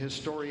 The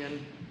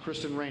Historian,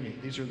 Kristen Rainey.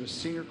 These are the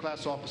senior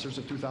class officers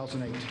of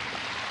 2008.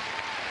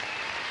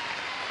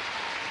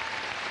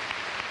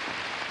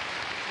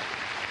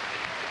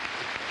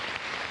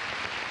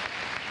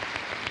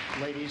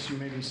 Ladies, you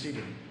may be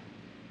seated.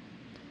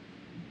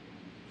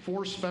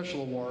 4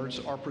 special awards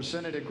are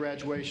presented at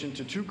graduation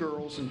to 2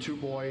 girls and 2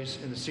 boys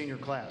in the senior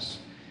class.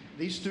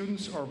 These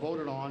students are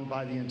voted on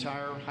by the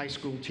entire high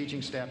school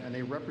teaching staff, and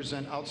they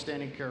represent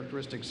outstanding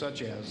characteristics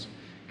such as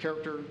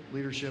character,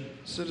 leadership,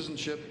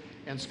 citizenship,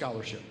 and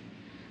scholarship.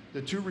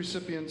 The 2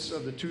 recipients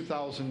of the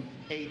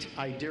 2008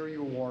 I Dare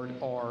You Award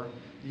are,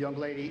 the young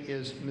lady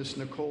is Miss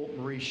Nicole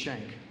Marie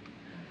Schenk.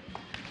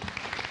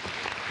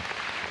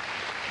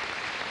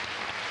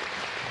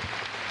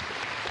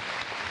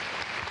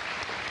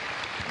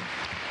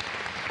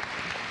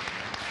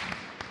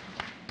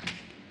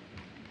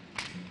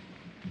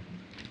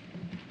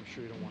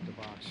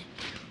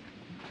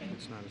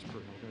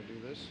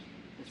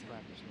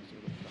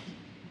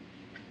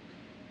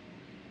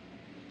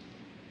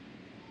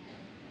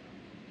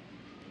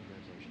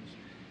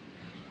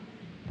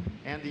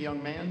 And the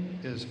young man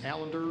is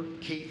Allender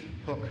Keith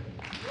Hook.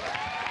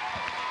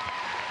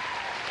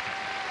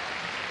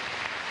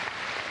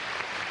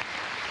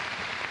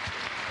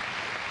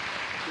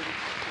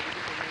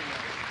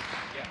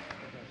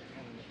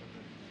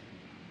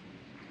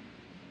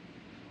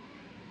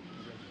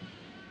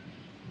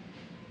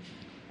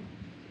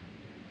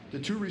 The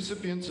 2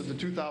 recipients of the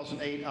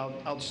 2008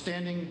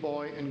 Outstanding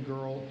Boy and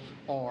Girl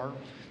are,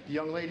 the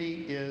young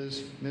lady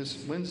is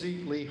Miss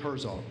Lindsay Lee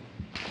Herzog.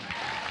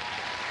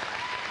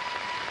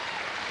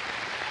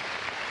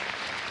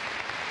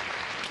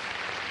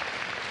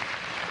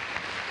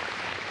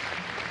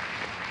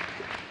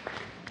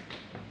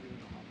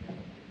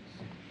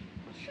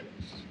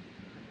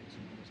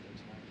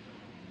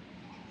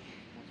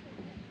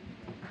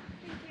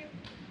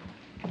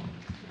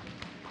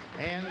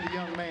 And the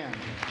young man,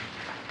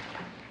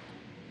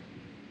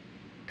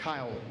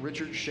 Kyle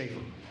Richard Schaefer.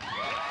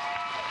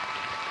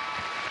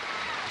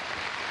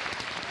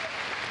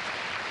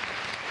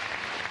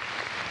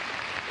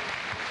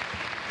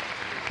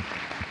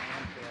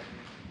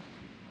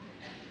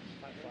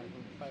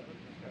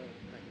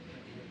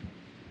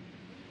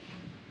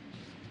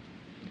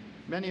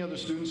 Many other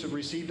students have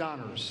received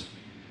honors.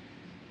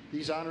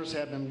 These honors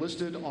have been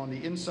listed on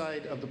the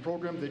inside of the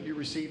program that you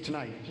received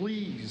tonight.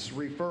 Please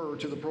refer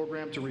to the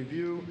program to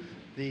review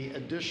the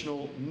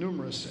additional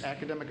numerous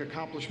academic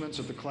accomplishments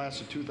of the class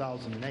of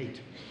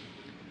 2008.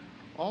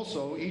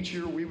 Also, each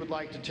year we would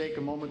like to take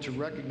a moment to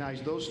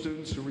recognize those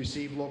students who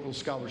receive local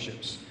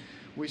scholarships.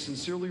 We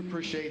sincerely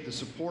appreciate the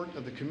support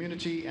of the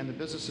community and the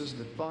businesses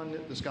that fund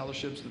the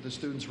scholarships that the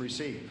students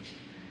receive.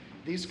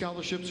 These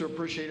scholarships are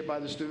appreciated by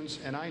the students,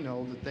 and I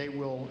know that they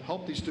will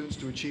help these students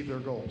to achieve their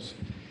goals.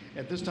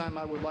 At this time,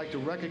 I would like to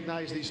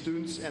recognize these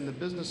students and the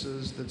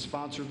businesses that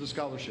sponsor the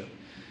scholarship.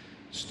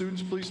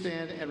 Students, please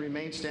stand and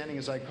remain standing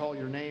as I call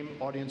your name.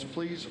 Audience,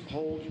 please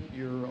hold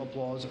your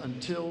applause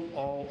until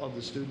all of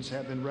the students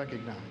have been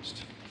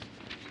recognized.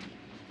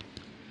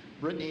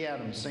 Brittany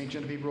Adams, St.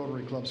 Genevieve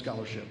Rotary Club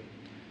Scholarship.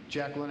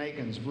 Jacqueline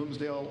Akins,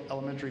 Bloomsdale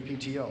Elementary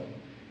PTO.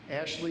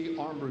 Ashley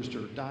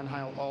Armbruster, Don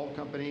Heil All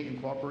Company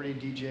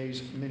Incorporated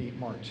DJ's Mini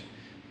Mart.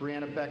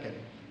 Brianna Beckett,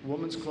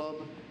 Women's Club,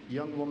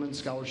 Young Women's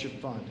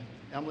Scholarship Fund.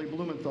 Emily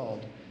Blumenthal,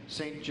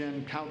 St.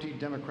 John County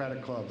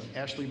Democratic Club.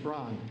 Ashley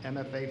Braun,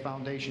 MFA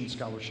Foundation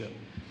Scholarship.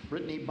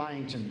 Brittany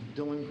Byington,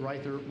 Dylan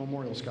Greither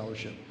Memorial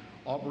Scholarship.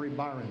 Aubrey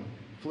Byron,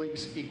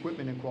 Fleeks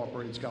Equipment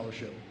Incorporated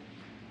Scholarship.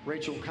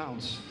 Rachel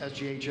Counts,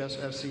 SGHS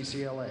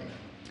FCCLA.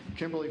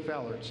 Kimberly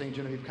Fowler, St.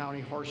 Genevieve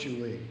County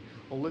Horseshoe League.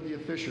 Olivia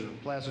Fisher,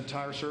 Plaza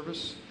Tire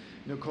Service.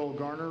 Nicole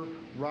Garner,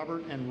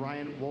 Robert and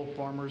Ryan Wolf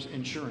Farmers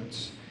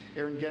Insurance.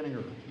 Aaron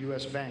Genninger,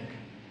 U.S. Bank.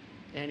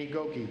 Annie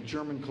Goki,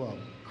 German Club.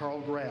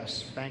 Carl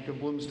Grass, Bank of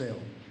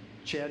Bloomsdale.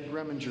 Chad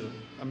Greminger,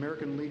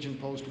 American Legion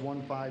Post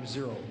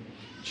 150.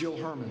 Jill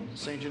Herman,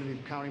 St.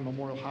 Genevieve County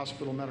Memorial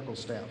Hospital Medical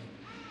Staff.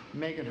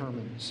 Megan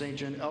Herman, St.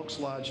 John Elks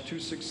Lodge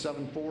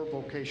 2674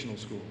 Vocational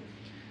School.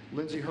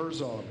 Lindsay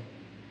Herzog,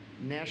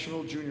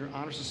 National Junior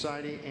Honor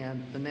Society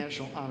and the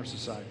National Honor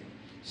Society.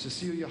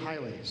 Cecilia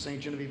Hiley, St.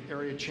 Genevieve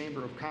Area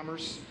Chamber of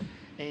Commerce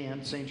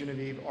and St.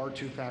 Genevieve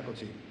R2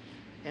 faculty.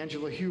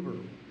 Angela Huber,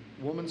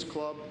 Women's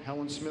Club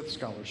Helen Smith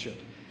Scholarship.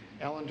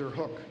 Allender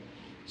Hook,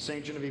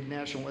 St. Genevieve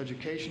National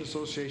Education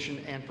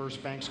Association and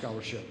First Bank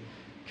Scholarship.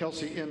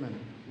 Kelsey Inman,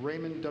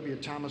 Raymond W.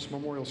 Thomas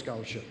Memorial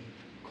Scholarship.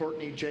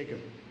 Courtney Jacob,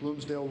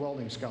 Bloomsdale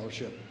Welding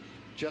Scholarship.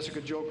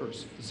 Jessica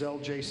Jokers, Zell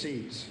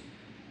JCs.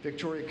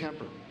 Victoria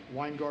Kemper,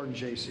 Weingarten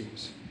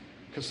JCs.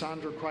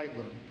 Cassandra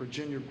Kreitler,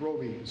 Virginia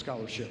Grovey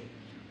Scholarship.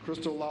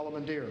 Crystal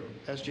Lalamandir,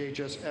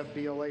 SGHS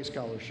FBLA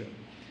Scholarship.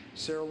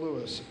 Sarah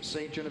Lewis,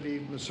 St.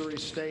 Genevieve, Missouri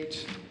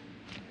State,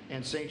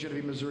 and St.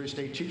 Genevieve, Missouri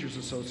State Teachers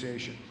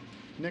Association.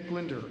 Nick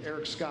Linder,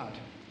 Eric Scott.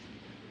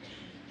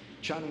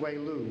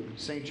 Chanwei Liu,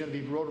 St.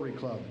 Genevieve Rotary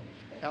Club.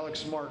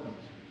 Alex Martin,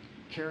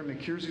 Karen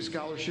McKersey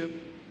Scholarship,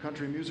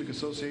 Country Music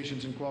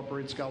Associations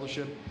Incorporated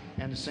Scholarship,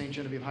 and the St.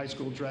 Genevieve High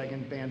School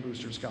Dragon Band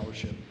Booster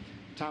Scholarship.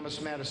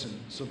 Thomas Madison,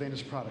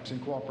 Sylvanus Products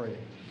Incorporated.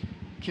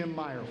 Kim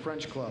Meyer,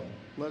 French Club.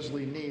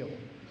 Leslie Neal,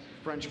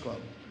 French Club.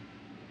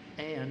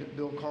 And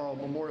Bill Carl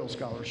Memorial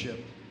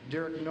Scholarship.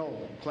 Derek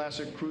Knoll,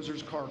 Classic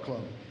Cruisers Car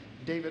Club.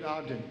 David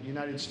Ogden,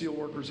 United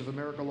Steelworkers of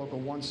America Local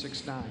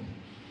 169.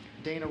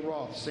 Dana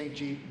Roth, St.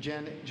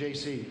 Gen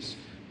JCs.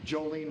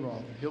 Jolene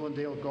Roth,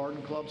 Hillendale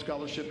Garden Club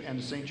Scholarship and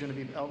the St.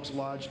 Genevieve Elks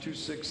Lodge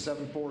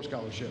 2674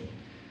 Scholarship.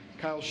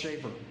 Kyle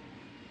Schaefer,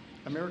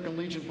 American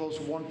Legion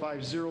Post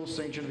 150,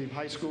 St. Genevieve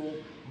High School,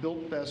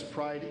 Built Best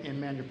Pride in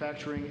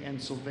Manufacturing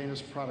and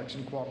Sylvanus Products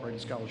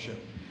Incorporated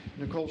Scholarship.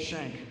 Nicole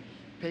Shank,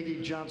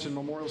 Peggy Johnson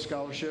Memorial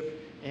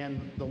Scholarship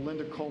and the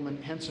Linda Coleman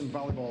Henson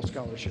Volleyball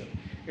Scholarship.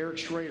 Eric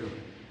Schrader,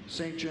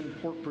 St. Gen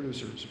Pork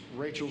Producers.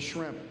 Rachel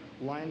Shrimp,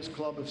 Lions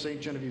Club of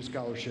St. Genevieve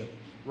Scholarship.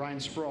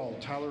 Ryan Sproul,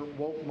 Tyler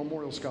Woke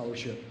Memorial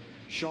Scholarship.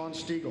 Sean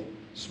Stiegel,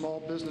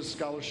 Small Business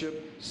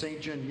Scholarship, St.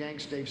 John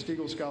Yanks Dave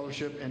Stiegel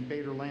Scholarship, and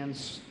Bader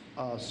Lands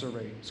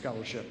Survey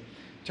Scholarship.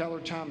 Tyler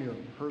Tomier,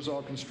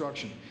 Herzog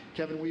Construction.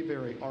 Kevin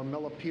Weeberry,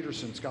 Armella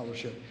Peterson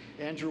Scholarship.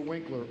 Andrew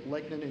Winkler,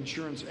 Lakeland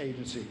Insurance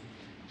Agency.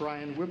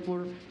 Brian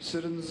Whippler,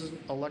 Citizens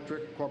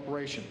Electric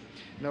Corporation.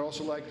 And I'd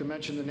also like to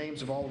mention the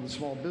names of all of the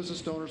small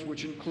business donors,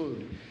 which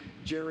include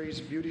Jerry's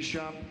Beauty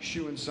Shop,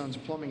 Shoe & Sons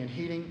Plumbing and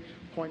Heating,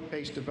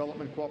 Point-Based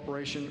Development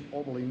Corporation,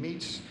 Oberly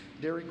Meats,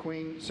 Dairy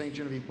Queen, St.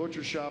 Genevieve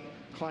Butcher Shop,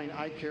 Klein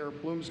Eye Care,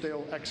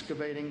 Bloomsdale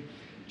Excavating,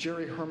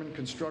 Jerry Herman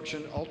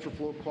Construction,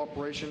 Ultraflow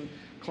Corporation,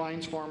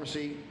 Klein's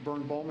Pharmacy,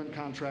 Vern Bowman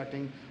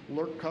Contracting,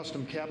 Lurk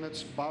Custom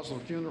Cabinets,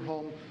 Bosler Funeral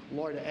Home,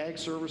 Lloyd Ag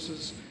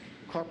Services,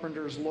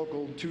 Carpenters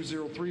Local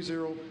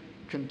 2030,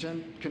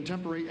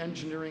 Contemporary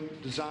Engineering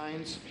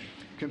Designs,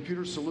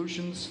 Computer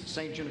Solutions,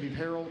 St. Genevieve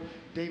Herald,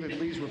 David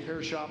Lee's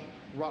Repair Shop,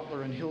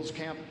 Rottler and Hills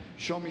Camp,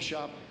 Show Me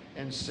Shop,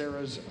 and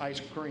Sarah's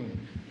Ice Cream.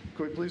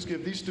 Could we please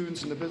give these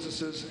students and the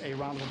businesses a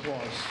round of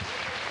applause?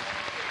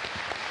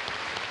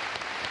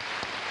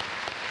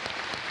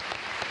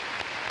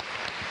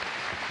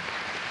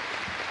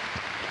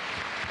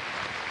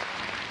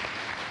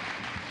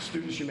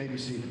 Students, you may be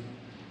seated.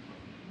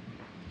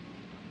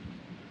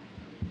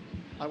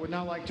 I would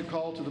now like to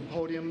call to the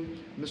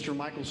podium Mr.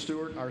 Michael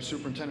Stewart, our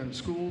Superintendent of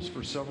Schools,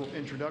 for several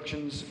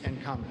introductions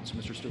and comments.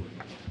 Mr. Stewart.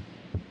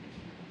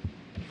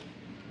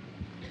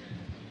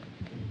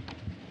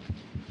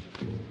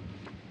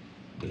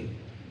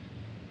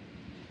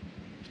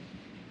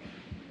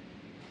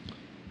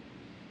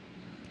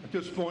 At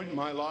this point in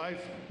my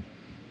life,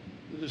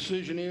 the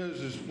decision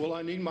is will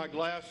I need my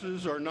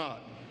glasses or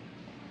not?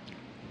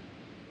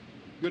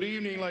 Good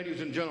evening,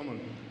 ladies and gentlemen.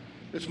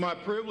 It's my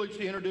privilege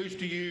to introduce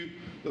to you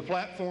the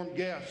platform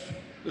guests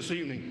this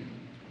evening.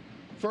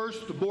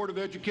 First, the Board of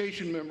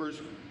Education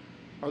members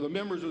are the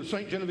members of the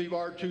St. Genevieve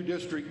R2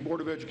 District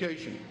Board of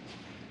Education.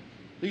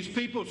 These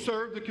people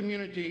serve the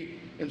community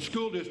and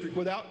school district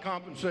without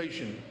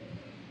compensation.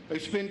 They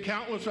spend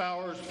countless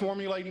hours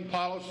formulating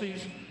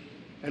policies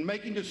and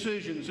making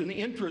decisions in the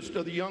interest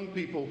of the young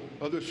people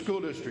of their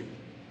school district.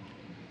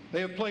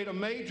 They have played a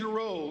major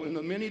role in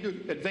the many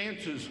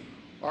advances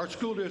our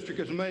school district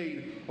has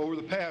made over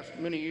the past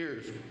many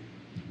years.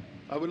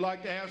 I would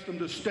like to ask them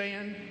to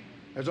stand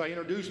as I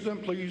introduce them.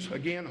 Please,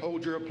 again,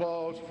 hold your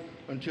applause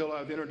until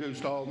I've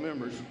introduced all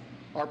members.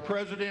 Our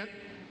president,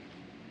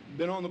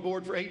 been on the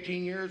board for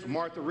 18 years,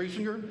 Martha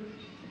Riesinger.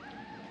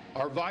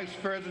 Our vice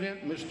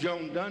president, Ms.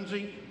 Joan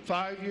Dunsey,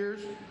 5 years.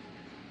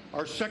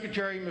 Our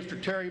secretary,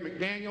 Mr. Terry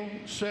McDaniel,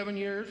 7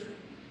 years.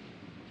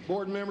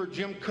 Board member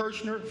Jim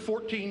Kirshner,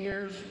 14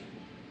 years.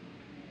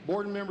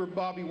 Board member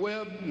Bobby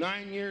Webb,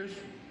 9 years.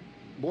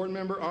 Board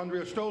member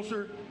Andrea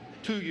Stolzer,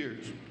 2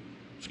 years.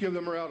 Let's give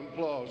them a round of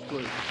applause,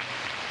 please.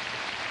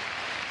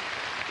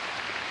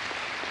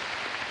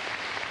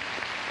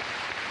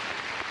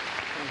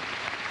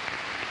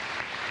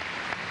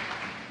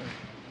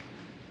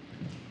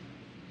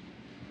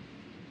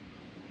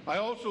 I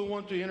also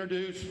want to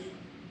introduce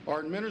our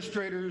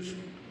administrators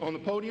on the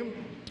podium.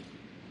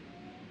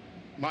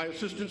 My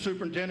assistant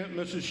superintendent,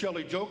 Mrs.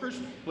 Shelley Jokers,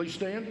 please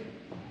stand.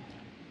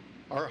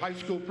 Our high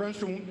school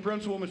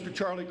principal, Mr.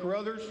 Charlie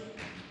Carruthers,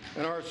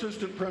 and our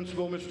assistant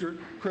principal, Mr.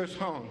 Chris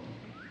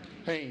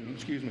Hain,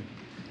 excuse me.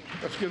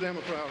 Let's give them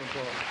a round of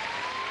applause.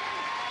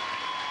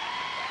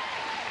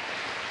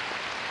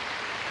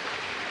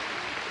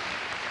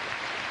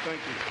 Thank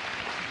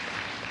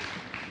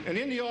you. And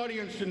in the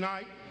audience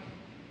tonight,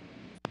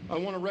 I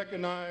want to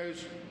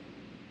recognize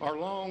our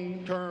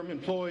long-term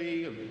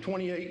employee of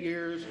 28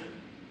 years,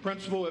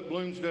 principal at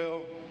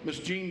Bloomsdale, Ms.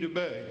 Jean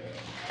Dubé.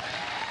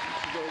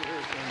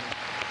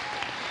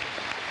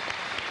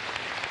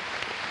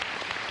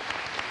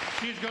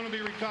 She's going to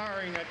be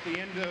retiring at the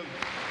end of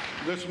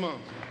this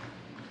month.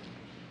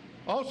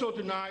 Also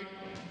tonight,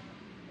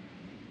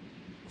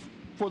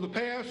 for the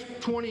past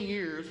 20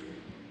 years,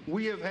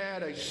 we have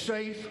had a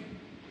safe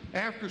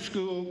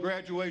after-school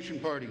graduation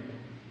party.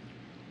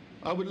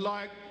 I would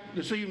like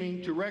this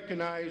evening to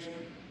recognize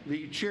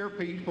the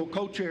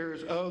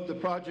co-chairs of the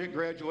project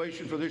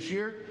graduation for this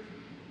year,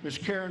 Ms.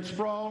 Karen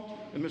Sproul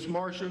and Ms.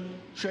 Marcia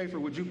Schaefer.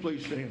 Would you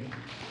please stand?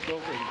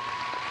 Both of you.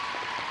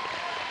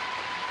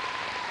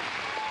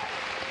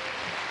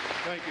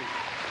 Thank you.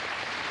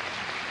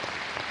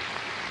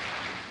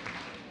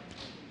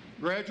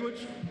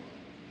 Graduates,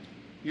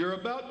 you're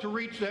about to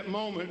reach that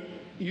moment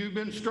you've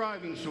been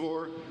striving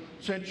for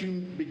since you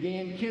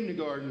began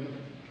kindergarten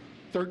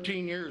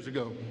 13 years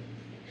ago.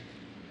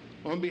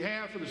 On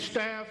behalf of the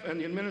staff and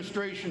the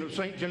administration of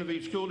St.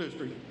 Genevieve School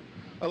District,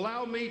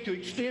 allow me to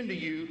extend to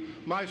you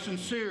my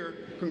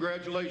sincere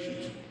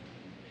congratulations.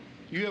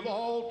 You have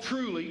all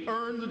truly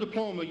earned the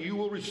diploma you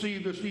will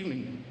receive this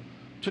evening.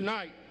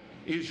 Tonight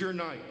is your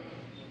night.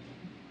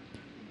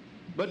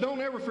 But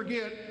don't ever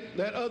forget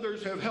that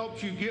others have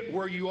helped you get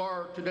where you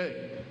are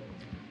today.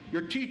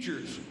 Your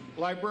teachers,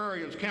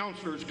 librarians,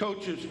 counselors,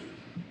 coaches,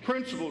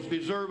 principals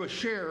deserve a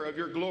share of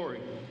your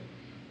glory.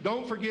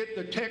 Don't forget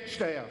the tech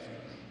staff,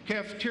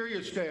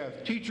 cafeteria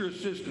staff, teacher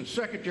assistants,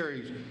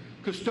 secretaries,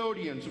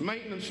 custodians,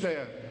 maintenance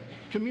staff,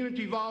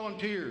 community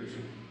volunteers,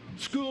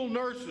 school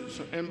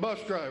nurses, and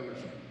bus drivers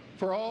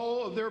for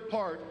all of their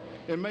part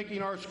in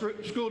making our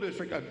school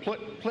district a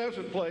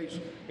pleasant place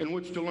in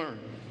which to learn.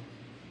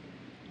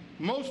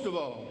 Most of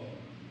all,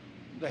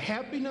 the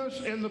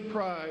happiness and the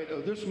pride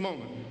of this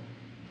moment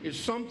is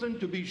something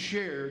to be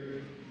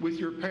shared with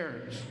your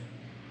parents.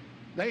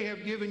 They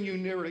have given you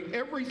nearly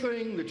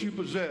everything that you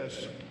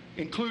possess,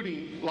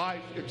 including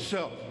life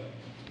itself.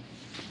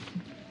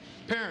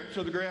 Parents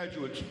of the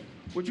graduates,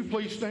 would you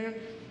please stand?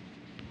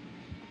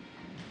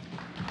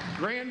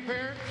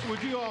 Grandparents,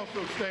 would you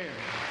also stand?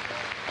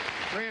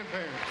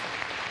 Grandparents.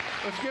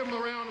 Let's give them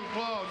a round of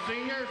applause.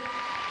 Seniors.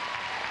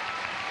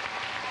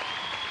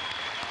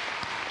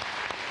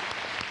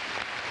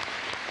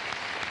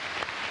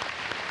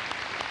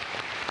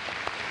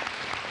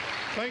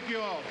 Thank you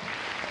all.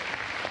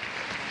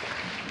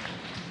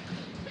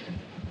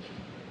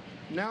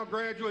 Now,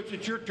 graduates,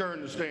 it's your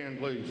turn to stand,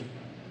 please.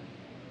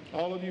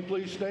 All of you,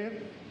 please stand.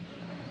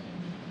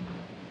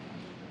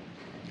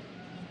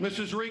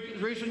 Mrs.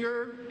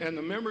 Riesinger and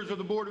the members of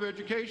the Board of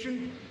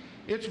Education,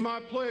 It's my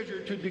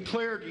pleasure to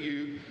declare to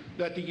you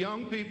that the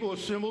young people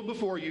assembled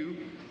before you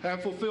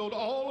have fulfilled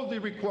all of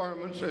the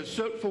requirements as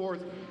set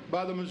forth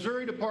by the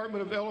Missouri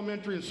Department of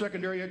Elementary and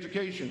Secondary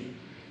Education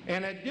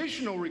and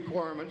additional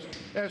requirements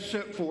as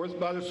set forth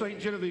by the St.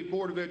 Genevieve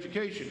Board of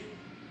Education,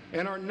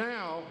 and are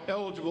now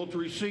eligible to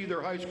receive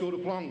their high school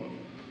diploma,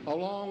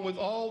 along with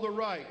all the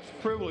rights,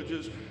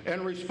 privileges,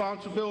 and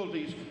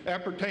responsibilities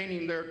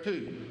appertaining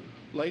thereto.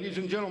 Ladies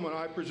and gentlemen,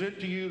 I present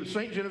to you the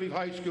St. Genevieve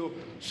High School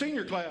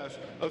senior class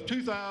of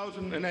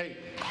 2008.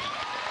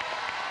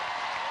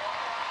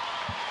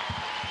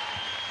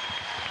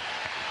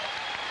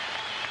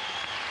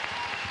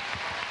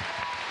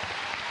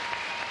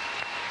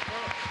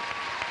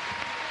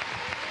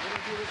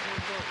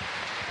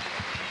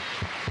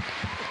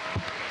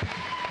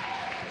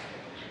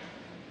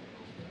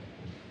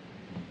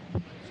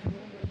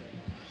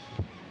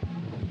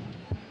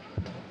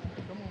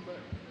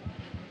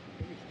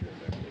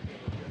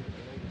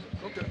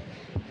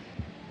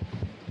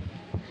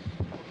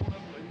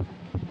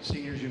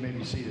 Seniors, you may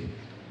be seated.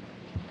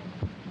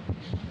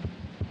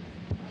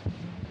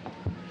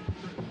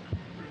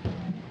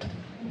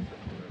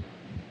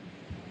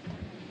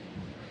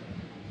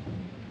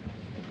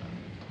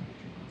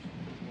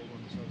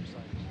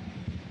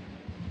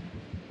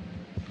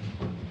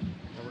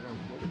 Now we're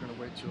going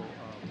to wait till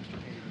Mr.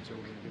 Haney gets over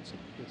and gets some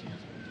information.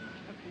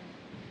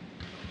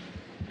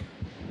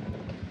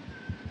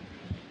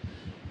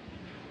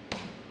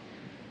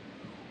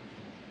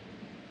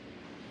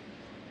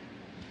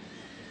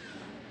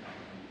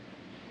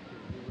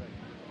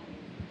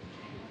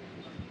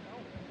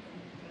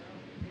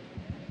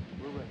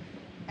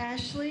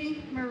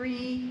 Ashley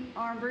Marie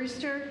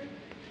Armbruster.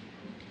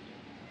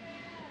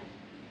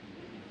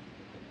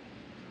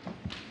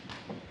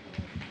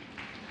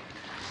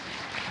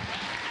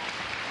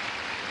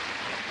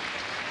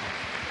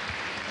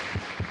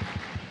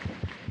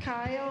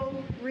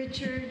 Kyle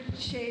Richard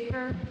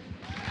Schaefer.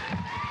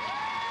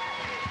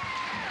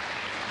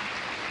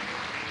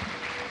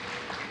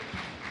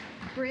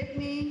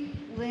 Brittany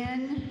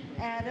Lynn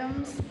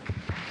Adams.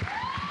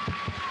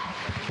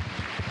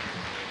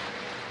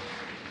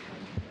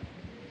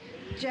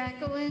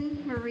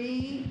 Jacqueline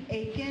Marie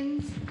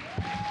Akins.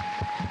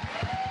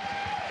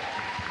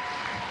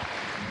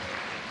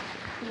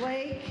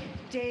 Blake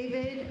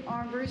David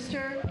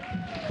Armbruster.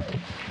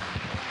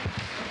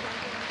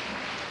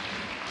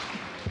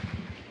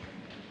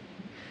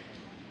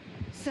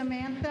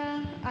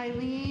 Samantha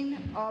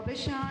Eileen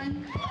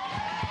Aubuchon.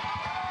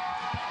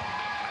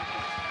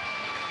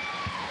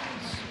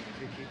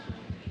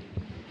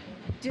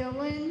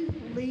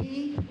 Dylan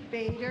Lee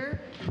Bader.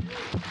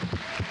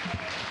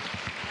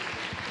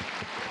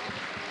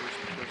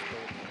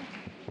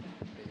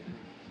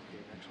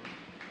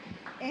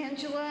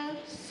 Angela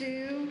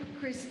Sue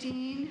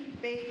Christine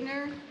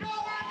Baitner.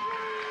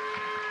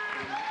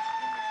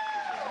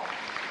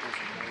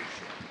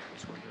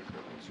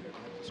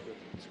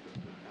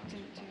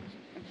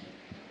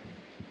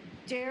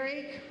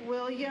 Derek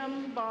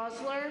William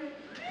Bosler.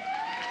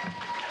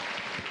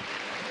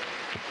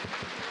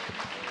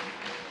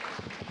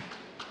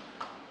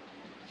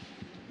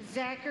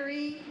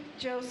 Zachary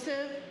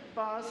Joseph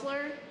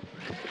Bosler.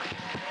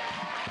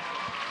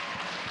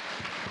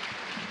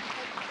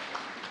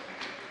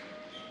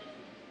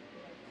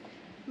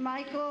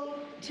 Michael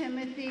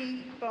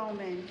Timothy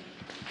Bowman.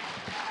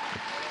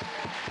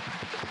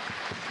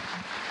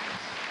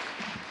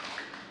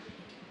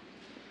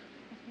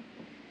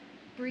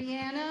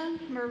 Brianna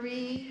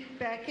Marie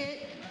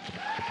Beckett.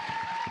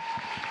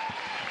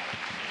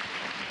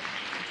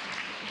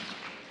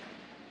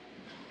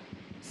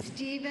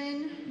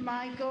 Stephen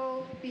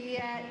Michael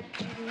Biat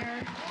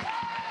Jr.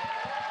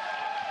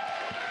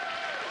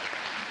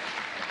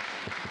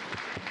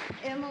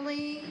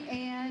 Emily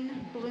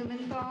Ann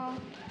Blumenthal.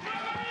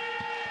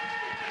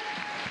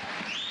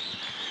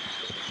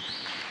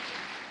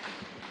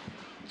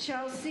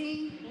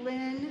 Chelsea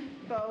Lynn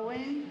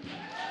Bowen.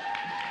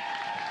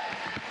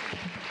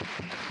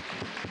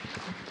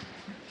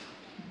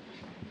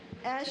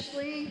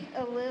 Ashley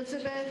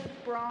Elizabeth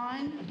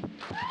Braun.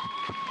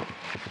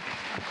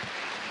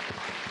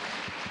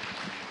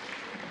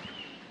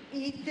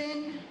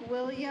 Ethan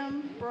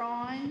William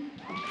Braun.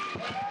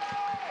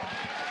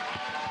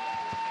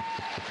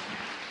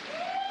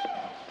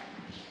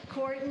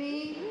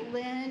 Courtney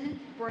Lynn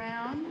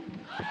Brown.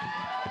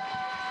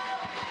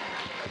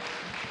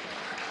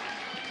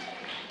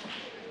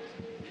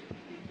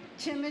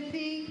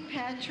 Timothy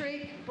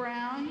Patrick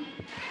Brown.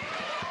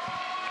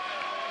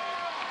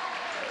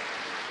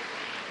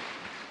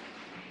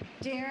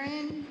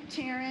 Darren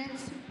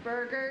Terrence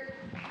Bergert.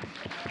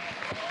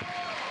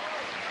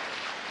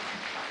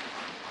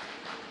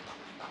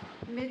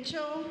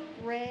 Mitchell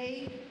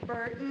Ray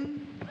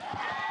Burton.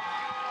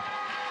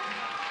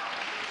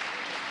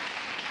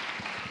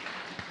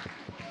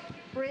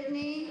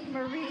 Brittany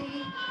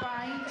Marie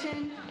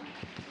Byington.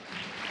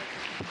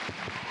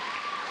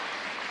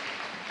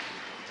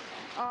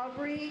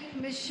 Aubrey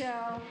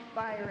Michelle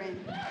Byron.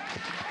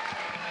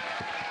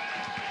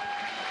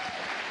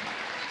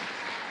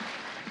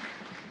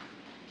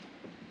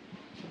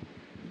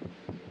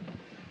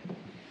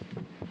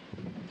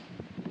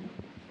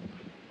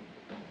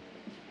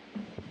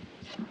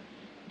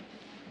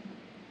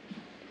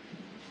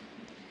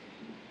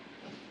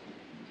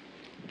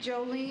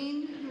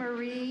 Jolene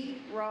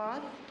Marie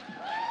Roth.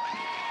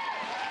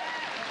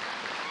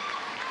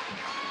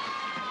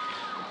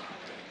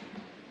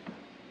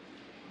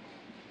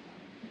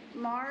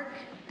 Mark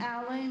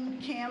Allen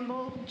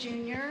Campbell,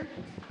 Jr.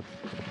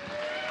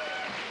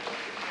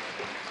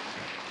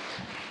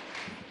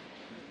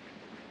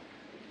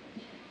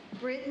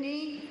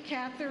 Brittany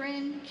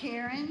Catherine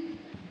Karen.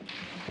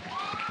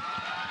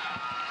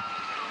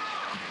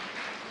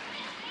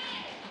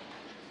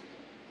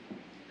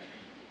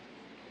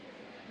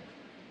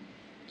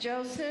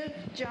 Joseph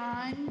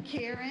John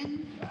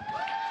Karen.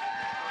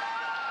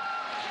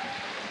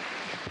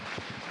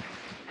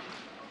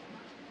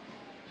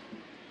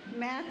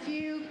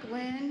 Matthew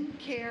Glenn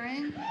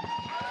Karen.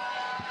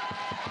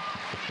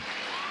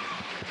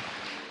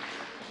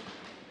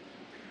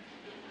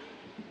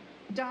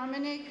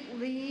 Dominic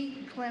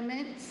Lee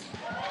Clements.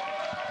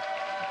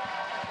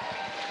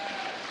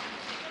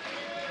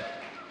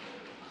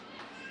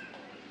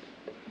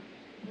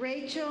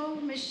 Rachel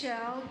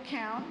Michelle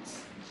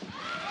Counts.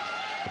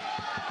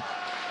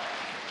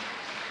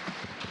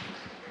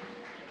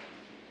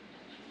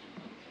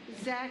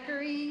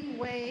 Zachary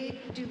Wade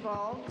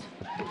Duvall.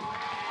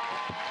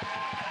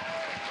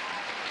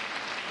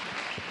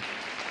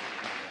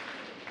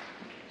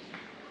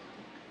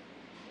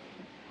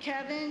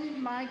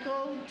 Kevin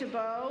Michael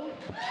DeBow.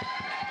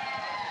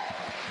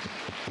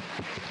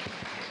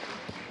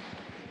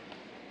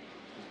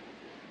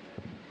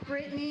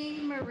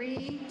 Brittany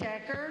Marie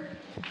Decker.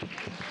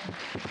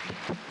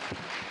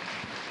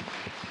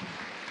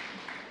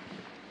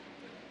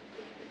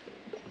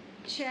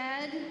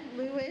 Chad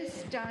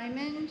Lewis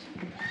Diamond.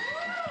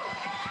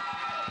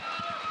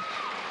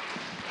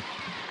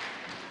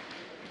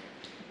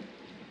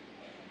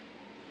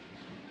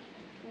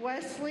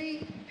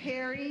 Wesley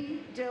Perry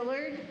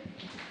Dillard.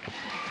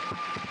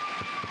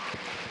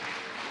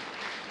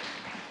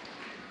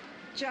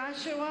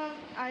 Joshua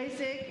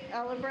Isaac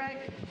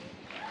Ellebrecht.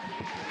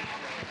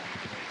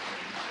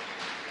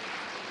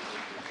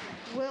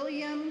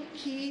 William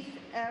Keith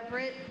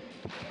Everett.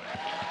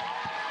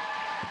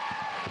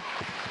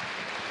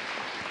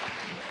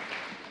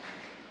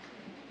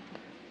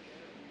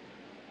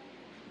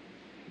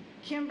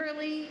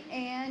 Kimberly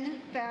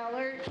Ann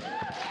Ballard.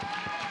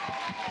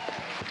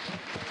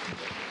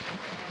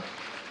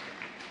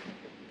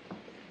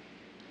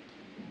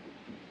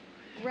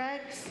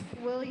 Rex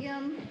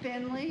William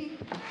Finley.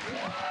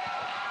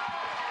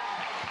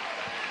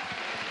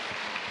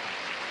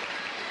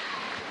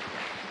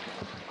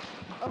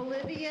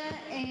 Olivia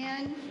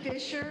Ann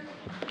Fisher.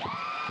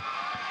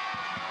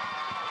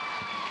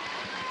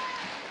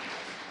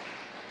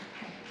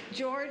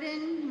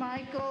 Jordan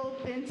Michael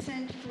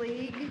Vincent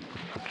Fleeg.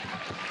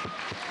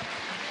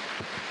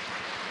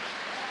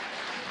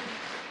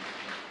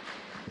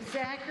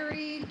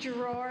 Zachary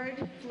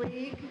Gerard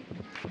Fleeg.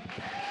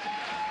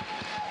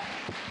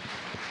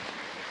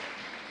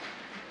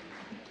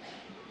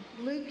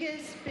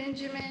 Lucas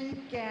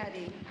Benjamin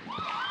Gaddy.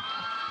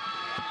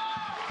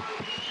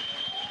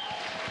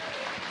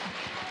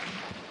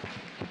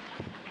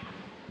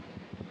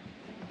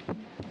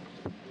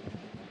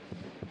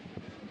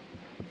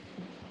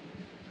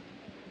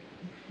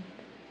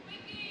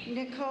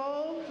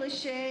 Nicole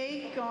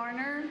Lachey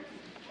Garner.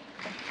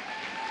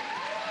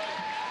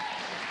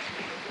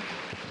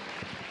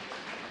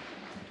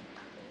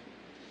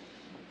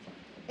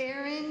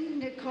 Erin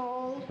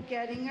Nicole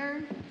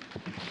Gettinger.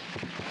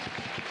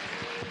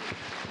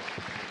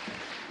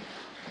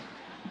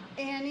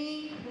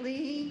 Annie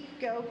Lee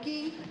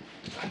Goki.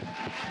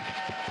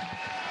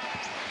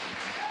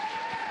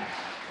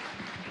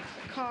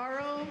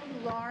 Carl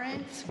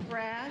Lawrence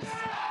Grass.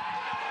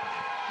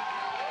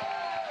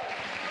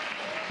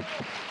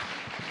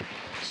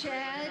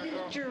 Chad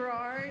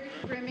Gerard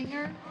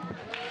Grimminger.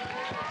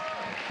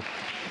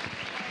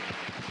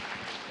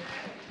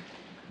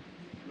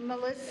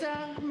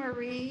 Melissa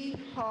Marie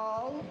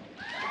Hall.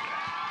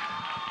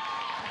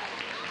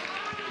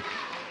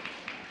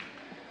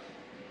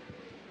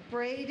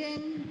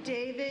 Braden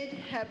David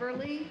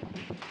Heberly.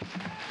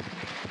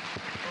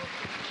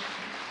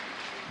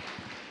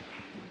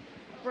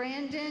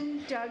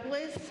 Brandon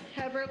Douglas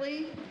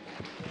Heberly.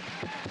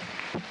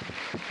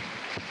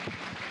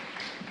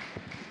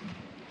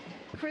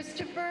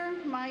 Christopher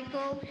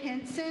Michael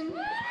Henson.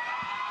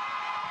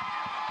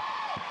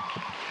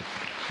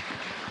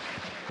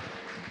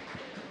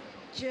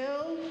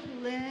 Jill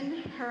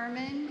Lynn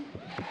Herman.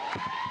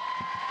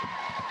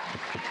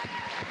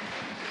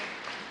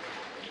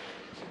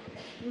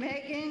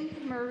 Megan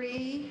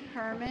Marie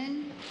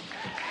Herman.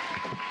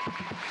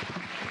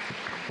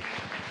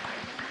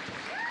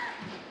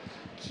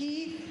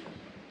 Keith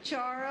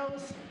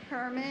Charles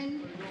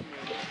Herman.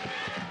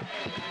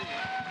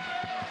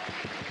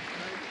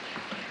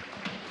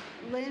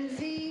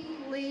 Lindsay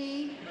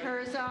Lee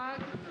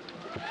Herzog.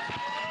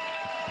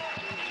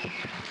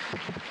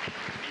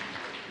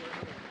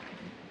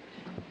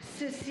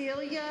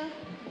 Cecilia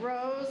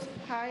Rose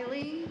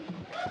Hiley.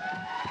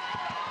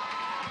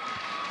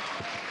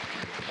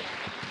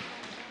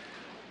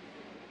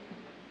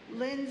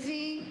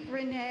 Lindsay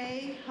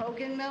Renee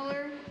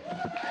Hogenmiller.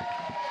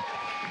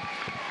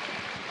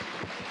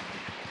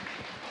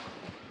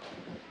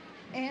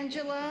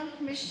 Angela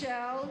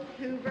Michelle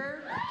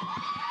Hoover.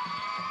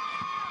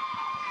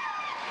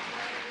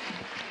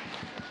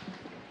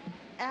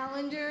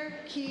 Allender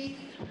Keith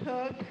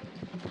Hook.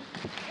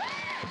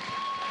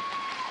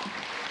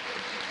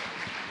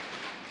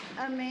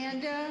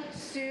 Amanda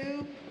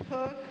Sue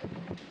Hook.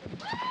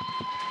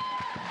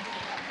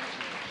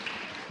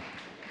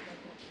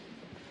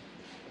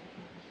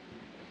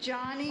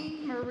 Johnny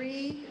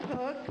Marie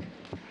Hook.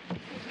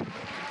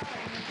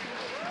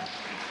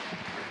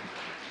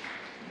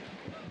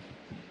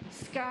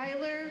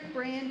 Skylar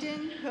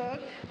Brandon Hook.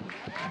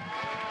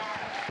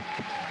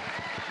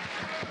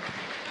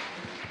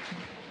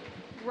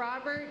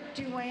 Robert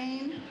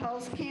Duane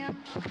Hulskamp.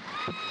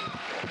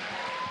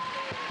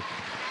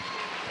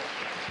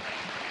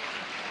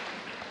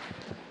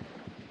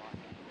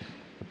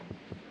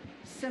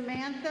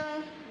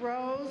 Samantha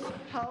Rose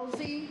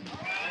Halsey.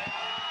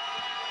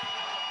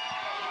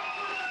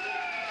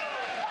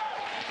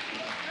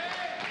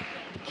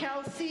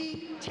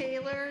 Kelsey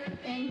Taylor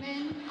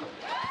Inman.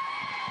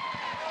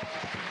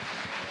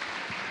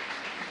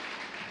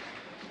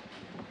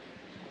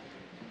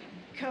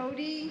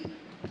 Cody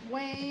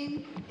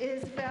Wayne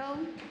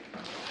Isbell.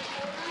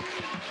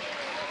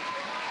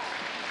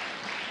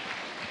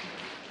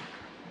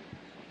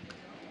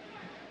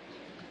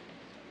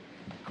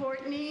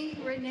 Courtney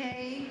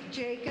Renee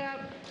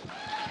Jacob.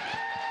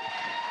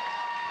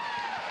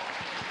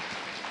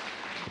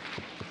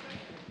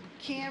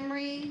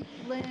 Camry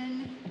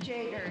Lynn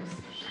Jagers.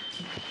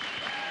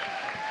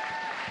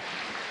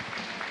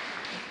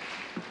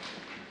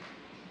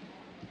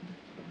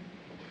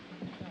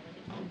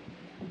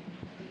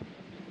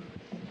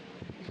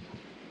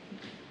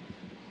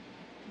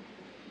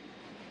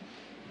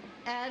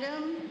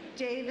 Adam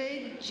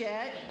David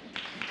Jett.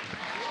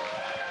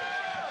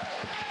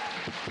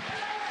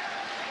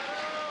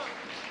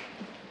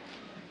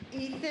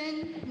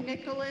 Ethan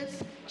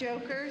Nicholas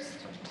Jokers.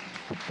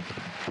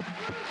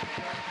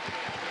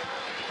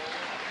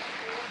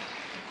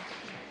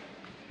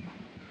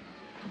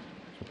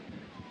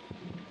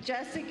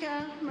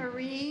 Jessica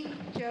Marie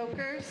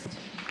Jokers.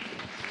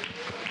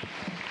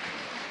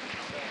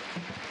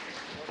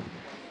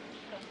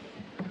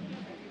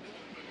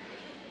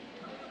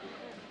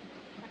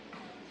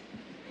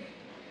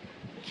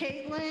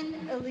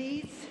 Caitlin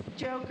Elise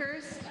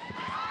Jokers.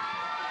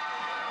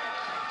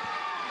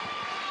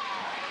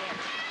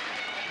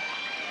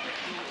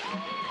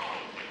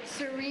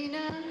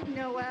 Serena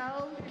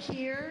Noel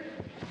Kier.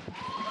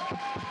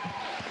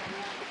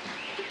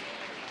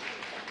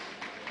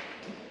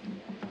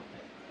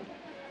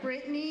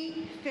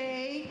 Brittany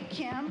Faye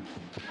Kemp.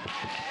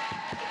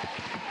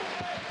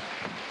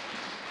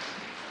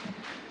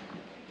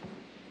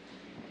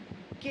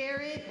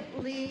 Garrett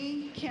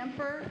Lee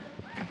Kemper.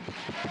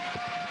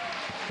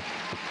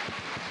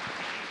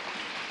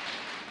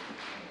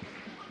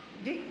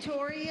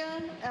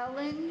 Victoria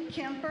Ellen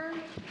Kemper.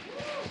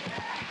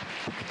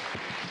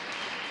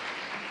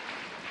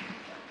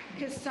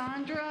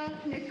 Cassandra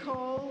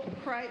Nicole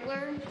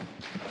Kreitler.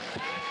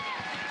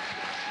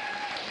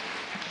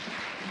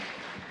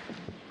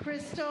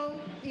 Crystal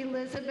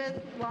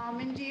Elizabeth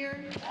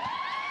Walmendier.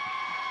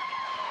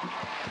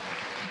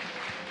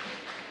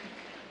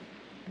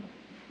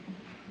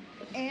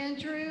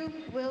 Andrew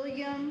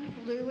William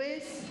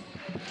Lewis.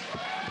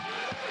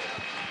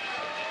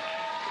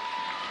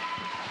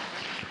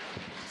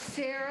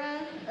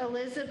 Sarah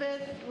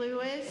Elizabeth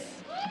Lewis.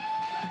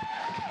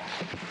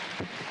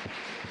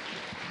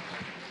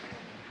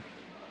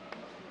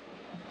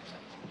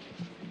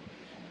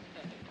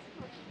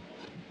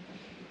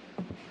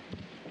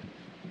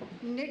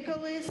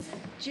 Nicholas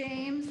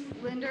James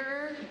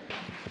Linderer.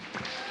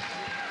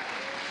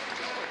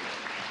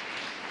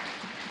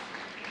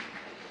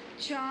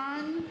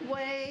 John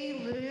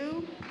Wei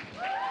Liu.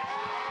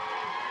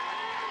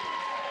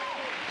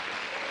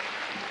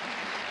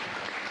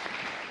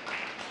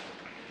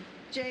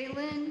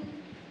 Jalen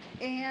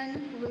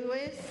Ann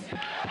Lewis.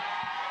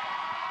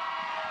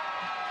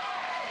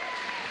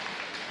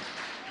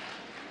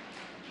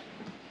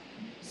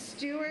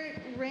 Stuart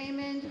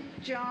Raymond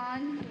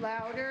John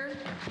Louder.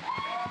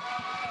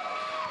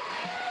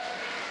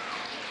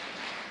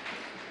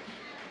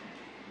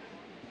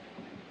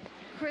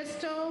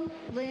 Crystal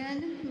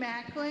Lynn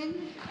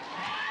Macklin.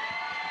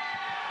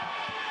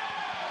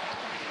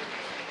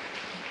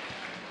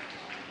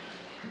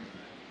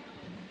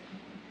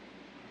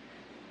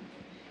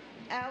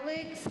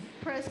 Alex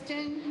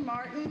Preston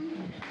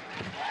Martin.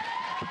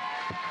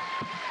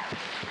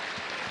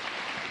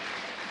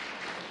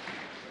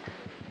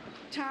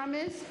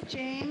 Thomas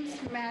James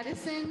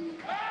Madison.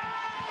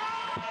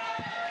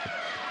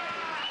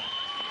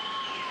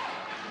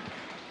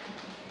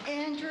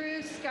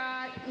 Andrew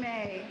Scott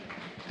May.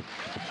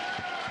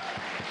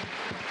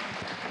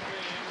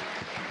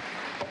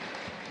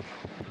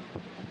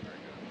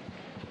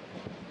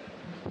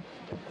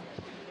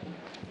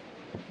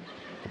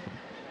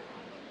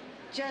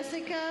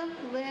 Jessica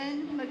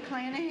Lynn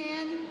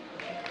McClanahan.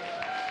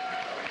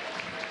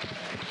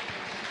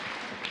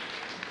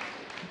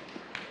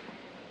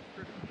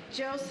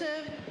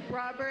 Joseph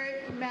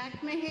Robert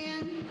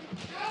McMahon.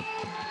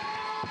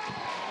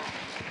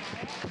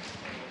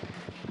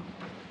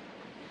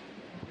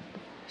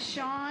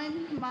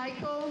 Sean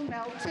Michael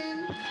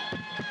Melton.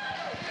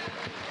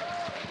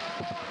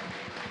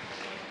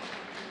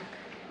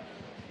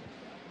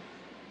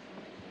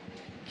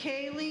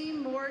 Kaylee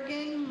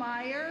Morgan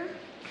Meyer.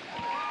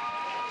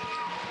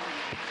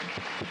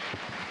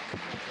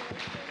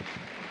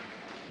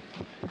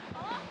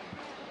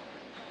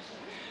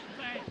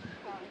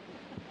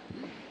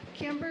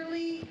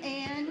 Kimberly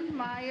Ann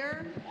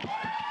Meyer.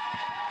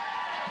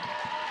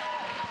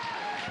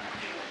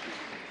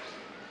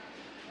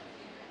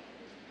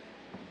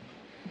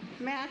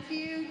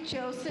 Matthew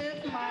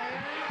Joseph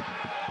Meyer.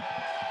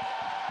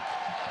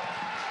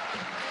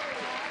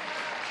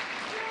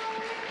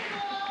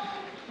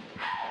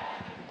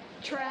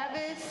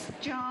 Travis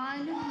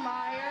John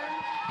Meyer.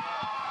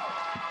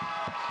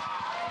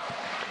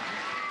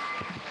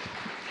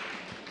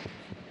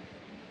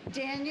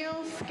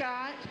 Daniel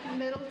Scott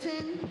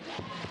Middleton.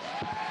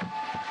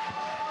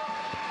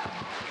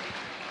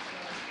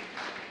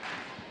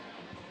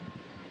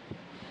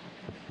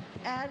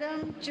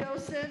 Adam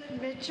Joseph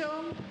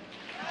Mitchell.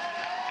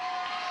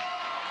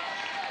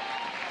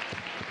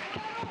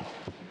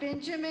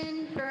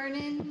 Benjamin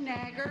Vernon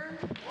Nagger.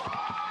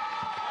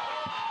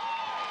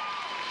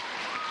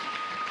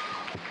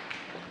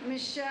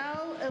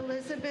 Michelle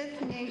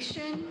Elizabeth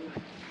Nation.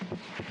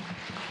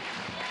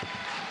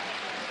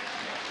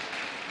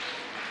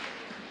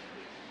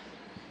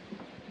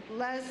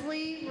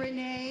 Leslie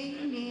Renee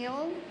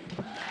Neal.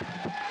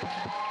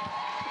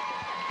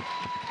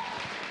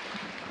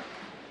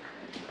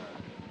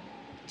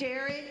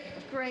 Derek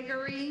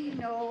Gregory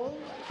Knoll.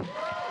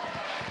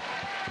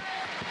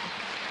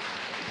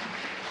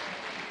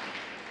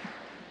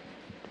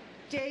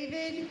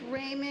 David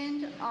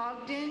Raymond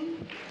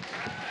Ogden.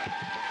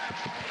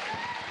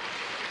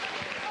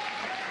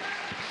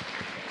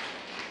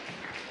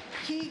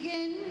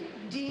 Keegan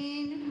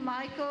Dean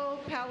Michael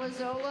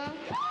Palazzola.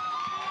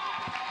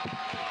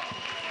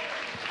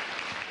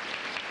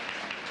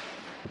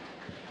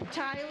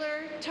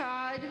 Tyler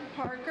Todd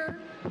Parker.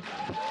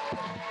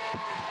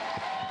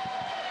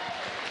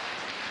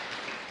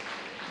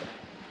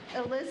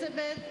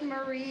 Elizabeth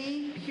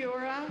Marie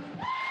Pura.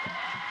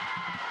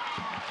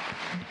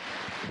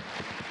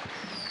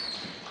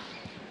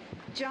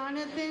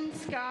 Jonathan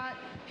Scott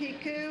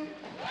Piku.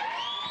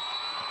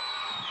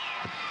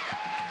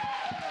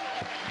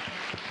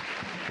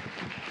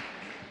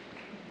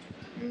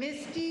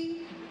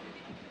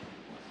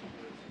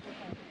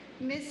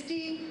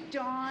 Misty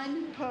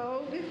Dawn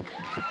Pogue.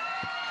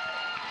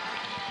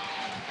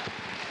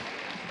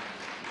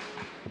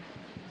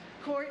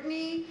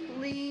 Courtney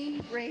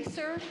Lee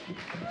Racer.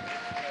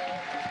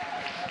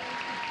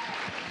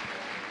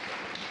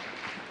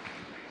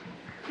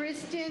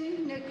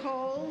 Kristen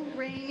Nicole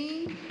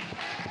Rainey.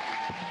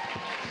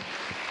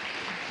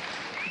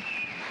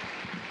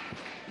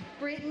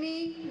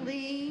 Brittany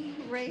Lee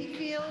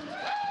Rayfield.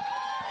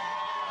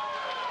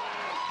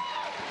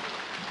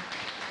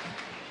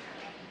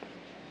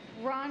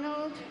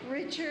 Ronald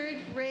Richard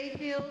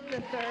Rayfield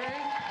III.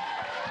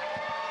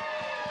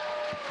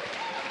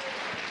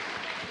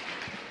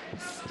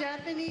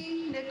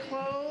 Stephanie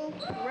Nicole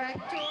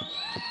Rector.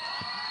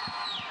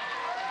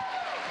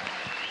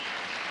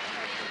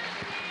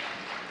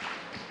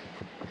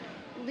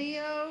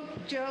 Leo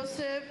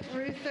Joseph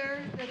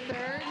Ruther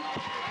III.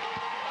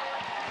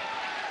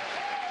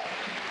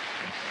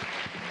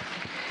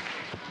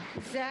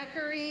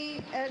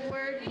 Zachary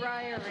Edward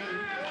Ryrie.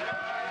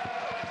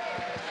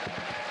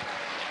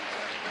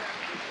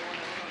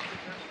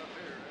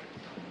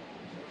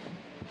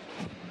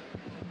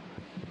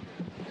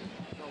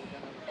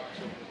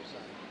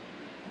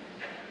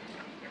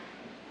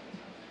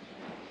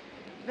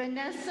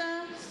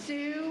 Vanessa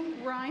Sue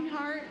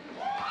Reinhardt.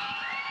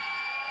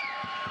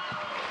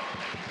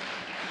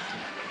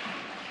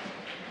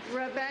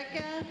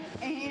 Rebecca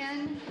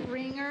Ann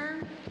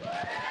Ringer.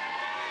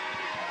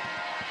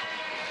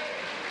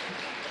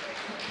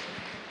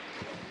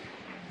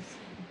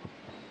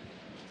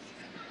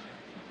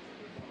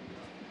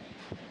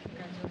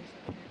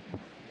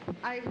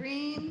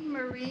 Irene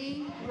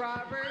Marie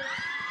Roberts.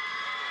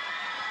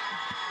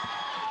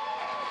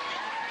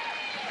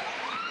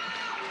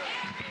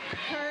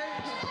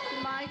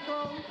 Kurt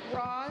Michael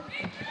Roth.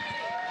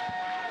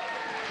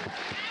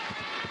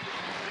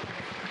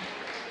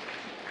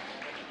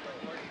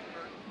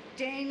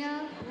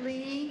 Dana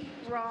Lee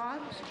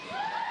Roth.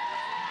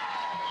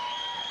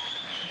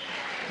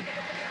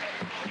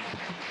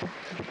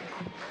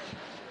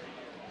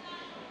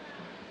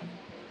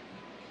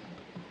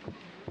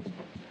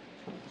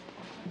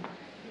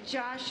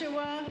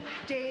 Joshua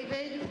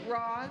David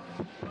Roth.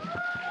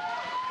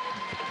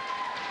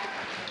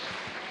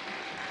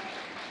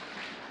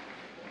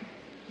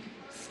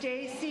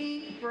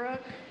 Stacy Brooke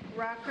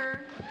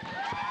Rucker.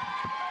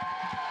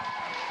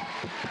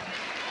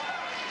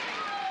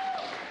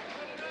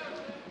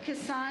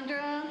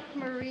 Cassandra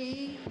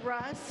Marie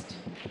Rust.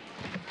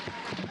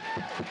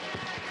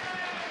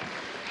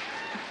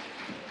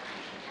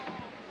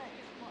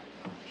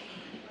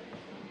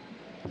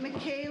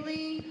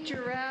 McKaylee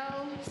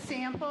Jarrell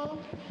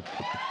Sample.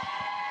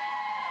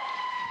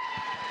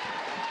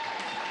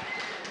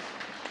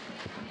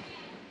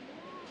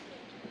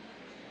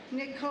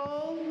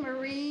 Nicole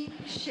Marie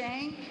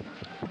Shank.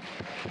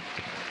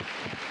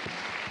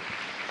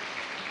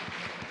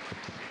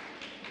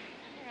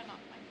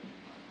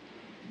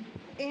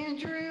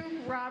 Andrew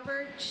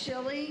Robert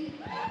Shilley.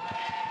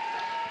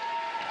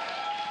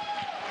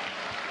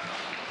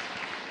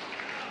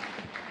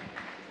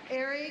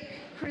 Eric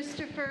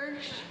Christopher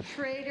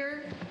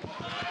Schrader.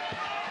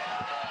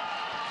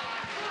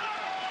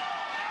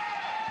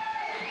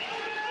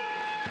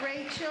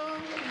 Rachel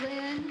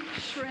Lynn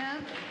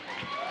Shrimp.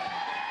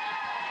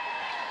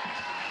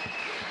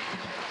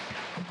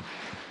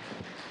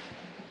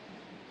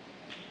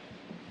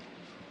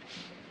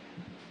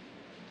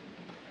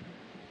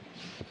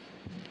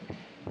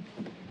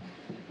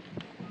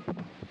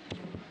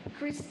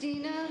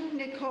 Christina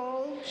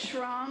Nicole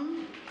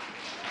Schrum.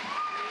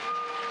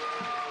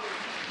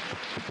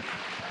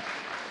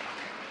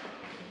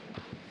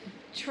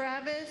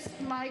 Travis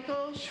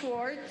Michael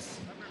Schwartz.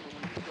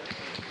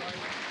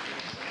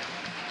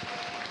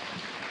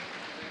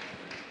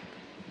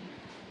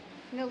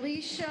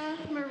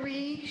 Nalisha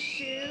Marie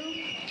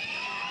Shu.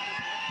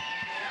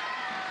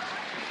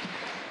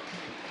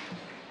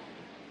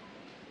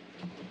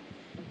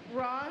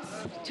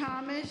 Ross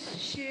Thomas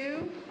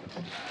Shu.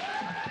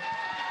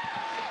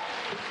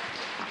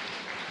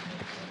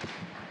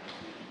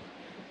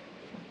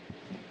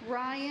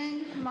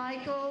 Ryan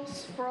Michael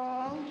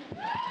Sproul.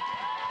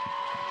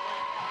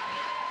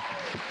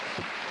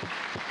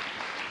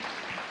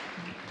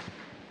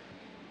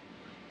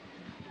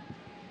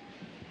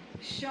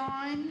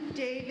 Sean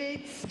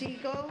David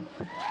Stiegel.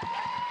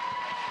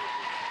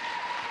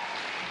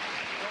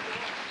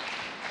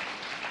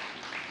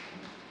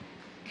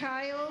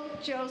 Kyle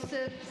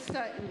Joseph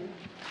Sutton.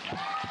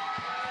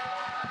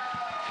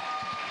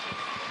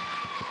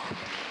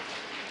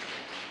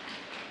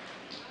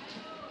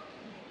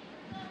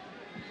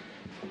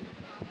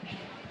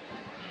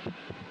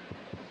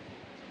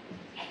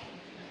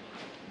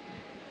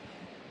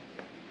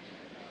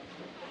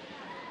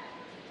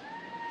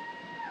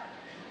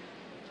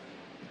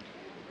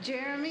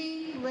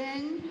 Jeremy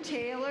Lynn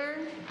Taylor.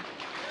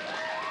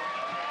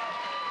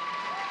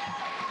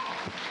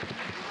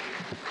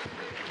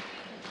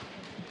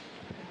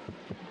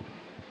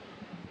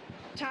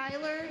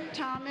 Tyler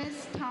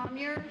Thomas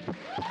Tomyer.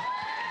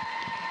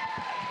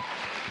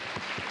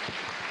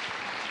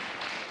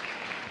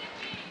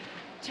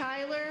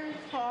 Tyler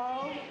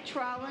Paul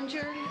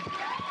Trollinger.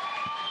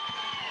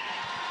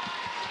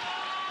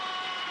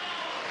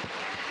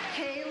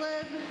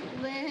 Caleb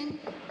Lynn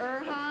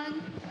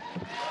Erhan.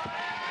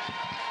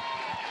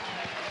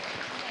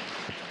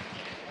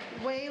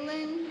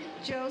 Waylon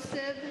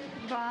Joseph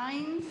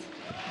Vines.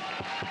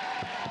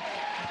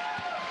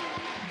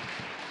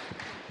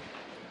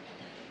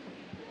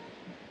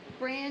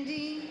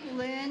 Brandy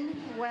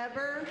Lynn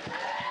Weber.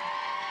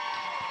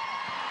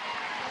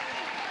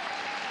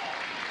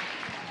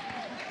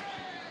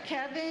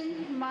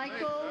 Kevin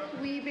Michael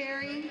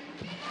Weeberry.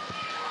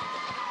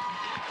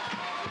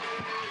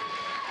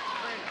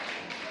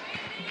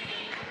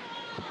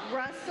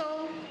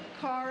 Russell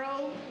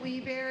Carl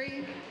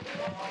Weeberry.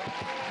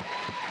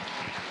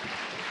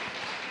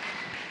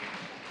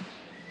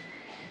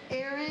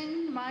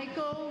 Aaron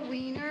Michael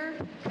Wiener.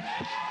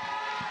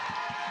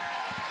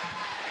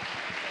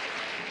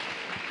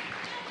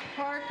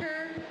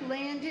 Parker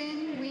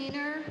Landon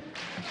Wiener.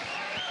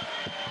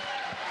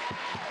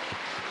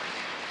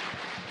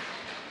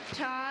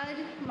 Todd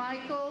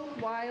Michael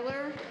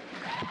Weiler.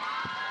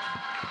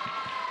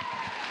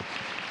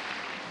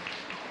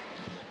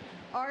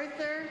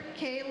 Arthur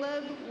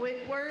Caleb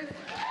Whitworth.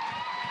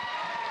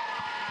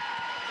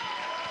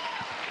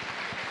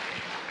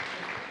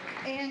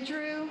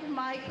 Andrew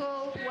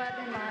Michael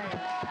Webenmeyer.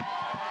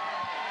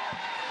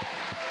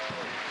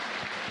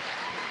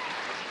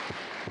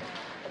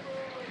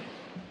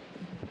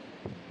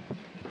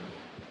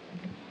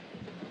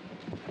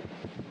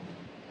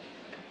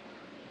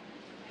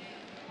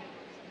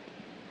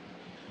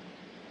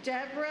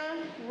 Deborah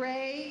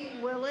Ray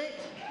Willett.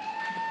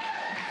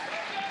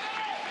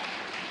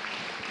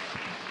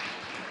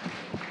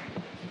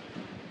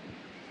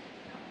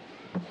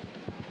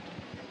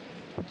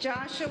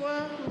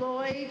 Joshua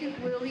Lloyd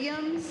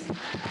Williams.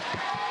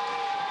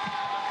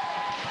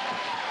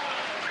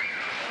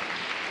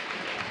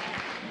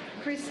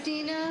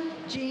 Christina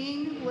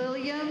Jean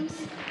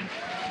Williams.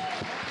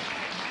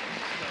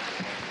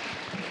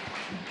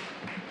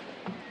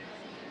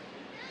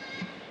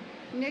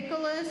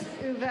 Nicholas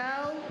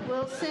Uval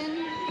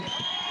Wilson.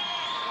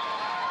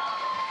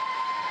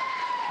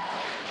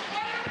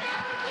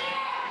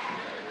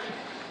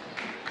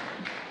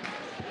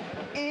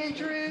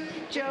 Andrew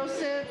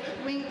Joseph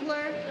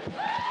Winkler.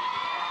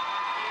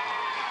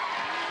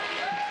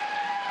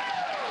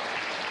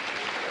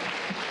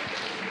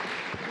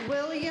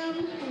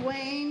 William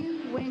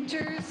Wayne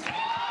Winters.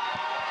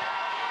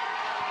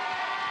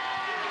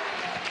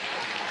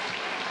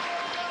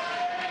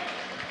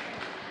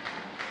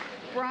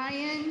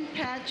 Brian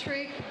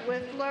Patrick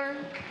Whiffler.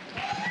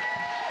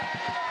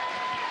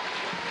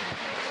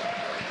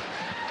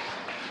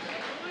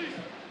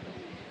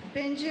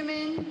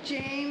 Benjamin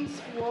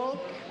James Wolk.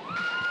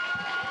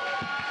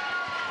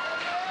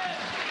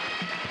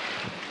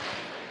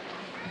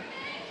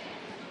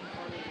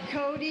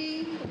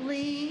 Cody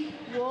Lee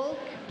Wolk.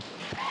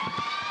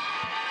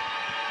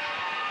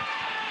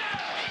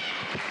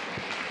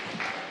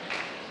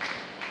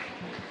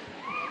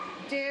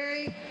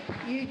 Derek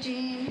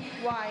Eugene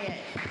Wyatt.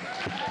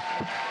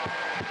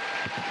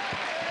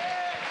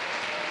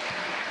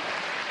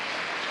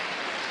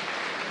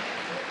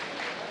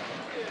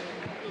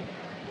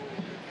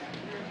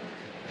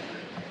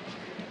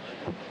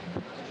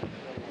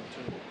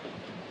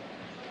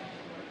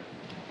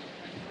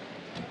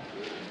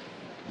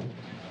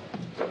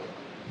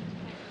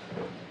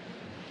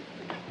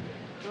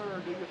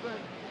 Sir, do you think?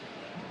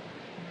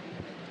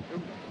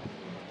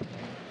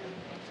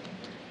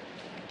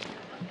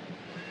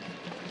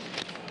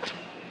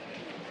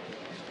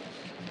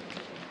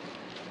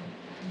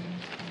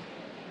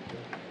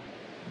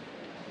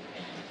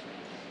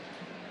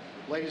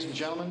 Ladies and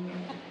gentlemen,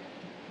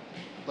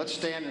 let's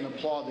stand and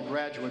applaud the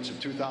graduates of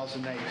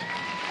 2008.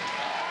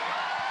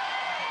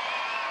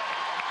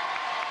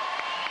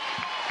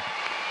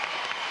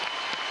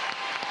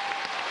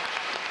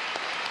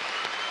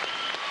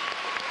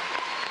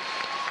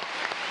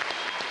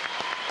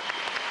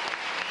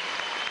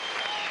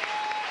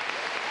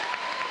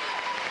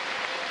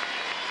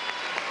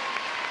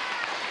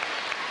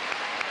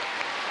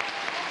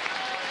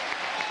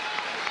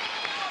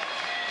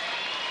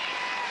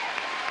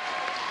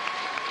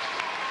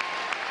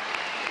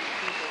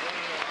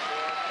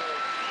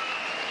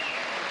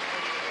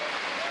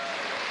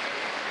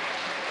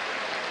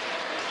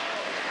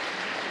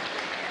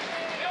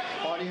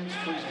 Audience,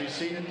 please be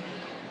seated.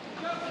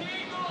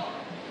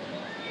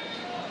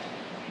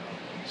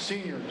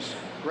 Seniors,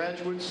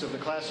 graduates of the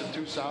class of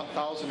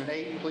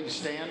 2008, please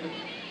stand.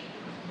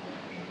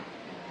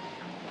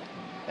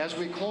 As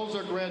we close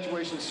our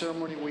graduation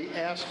ceremony, we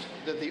ask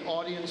that the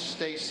audience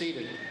stay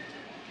seated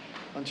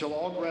until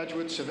all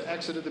graduates have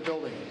exited the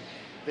building.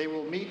 They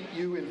will meet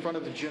you in front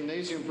of the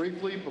gymnasium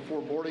briefly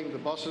before boarding the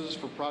buses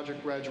for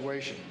project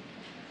graduation.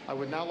 I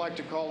would now like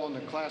to call on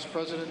the class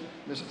president,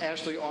 Ms.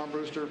 Ashley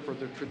Armbruster, for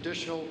the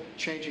traditional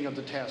changing of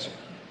the tassel.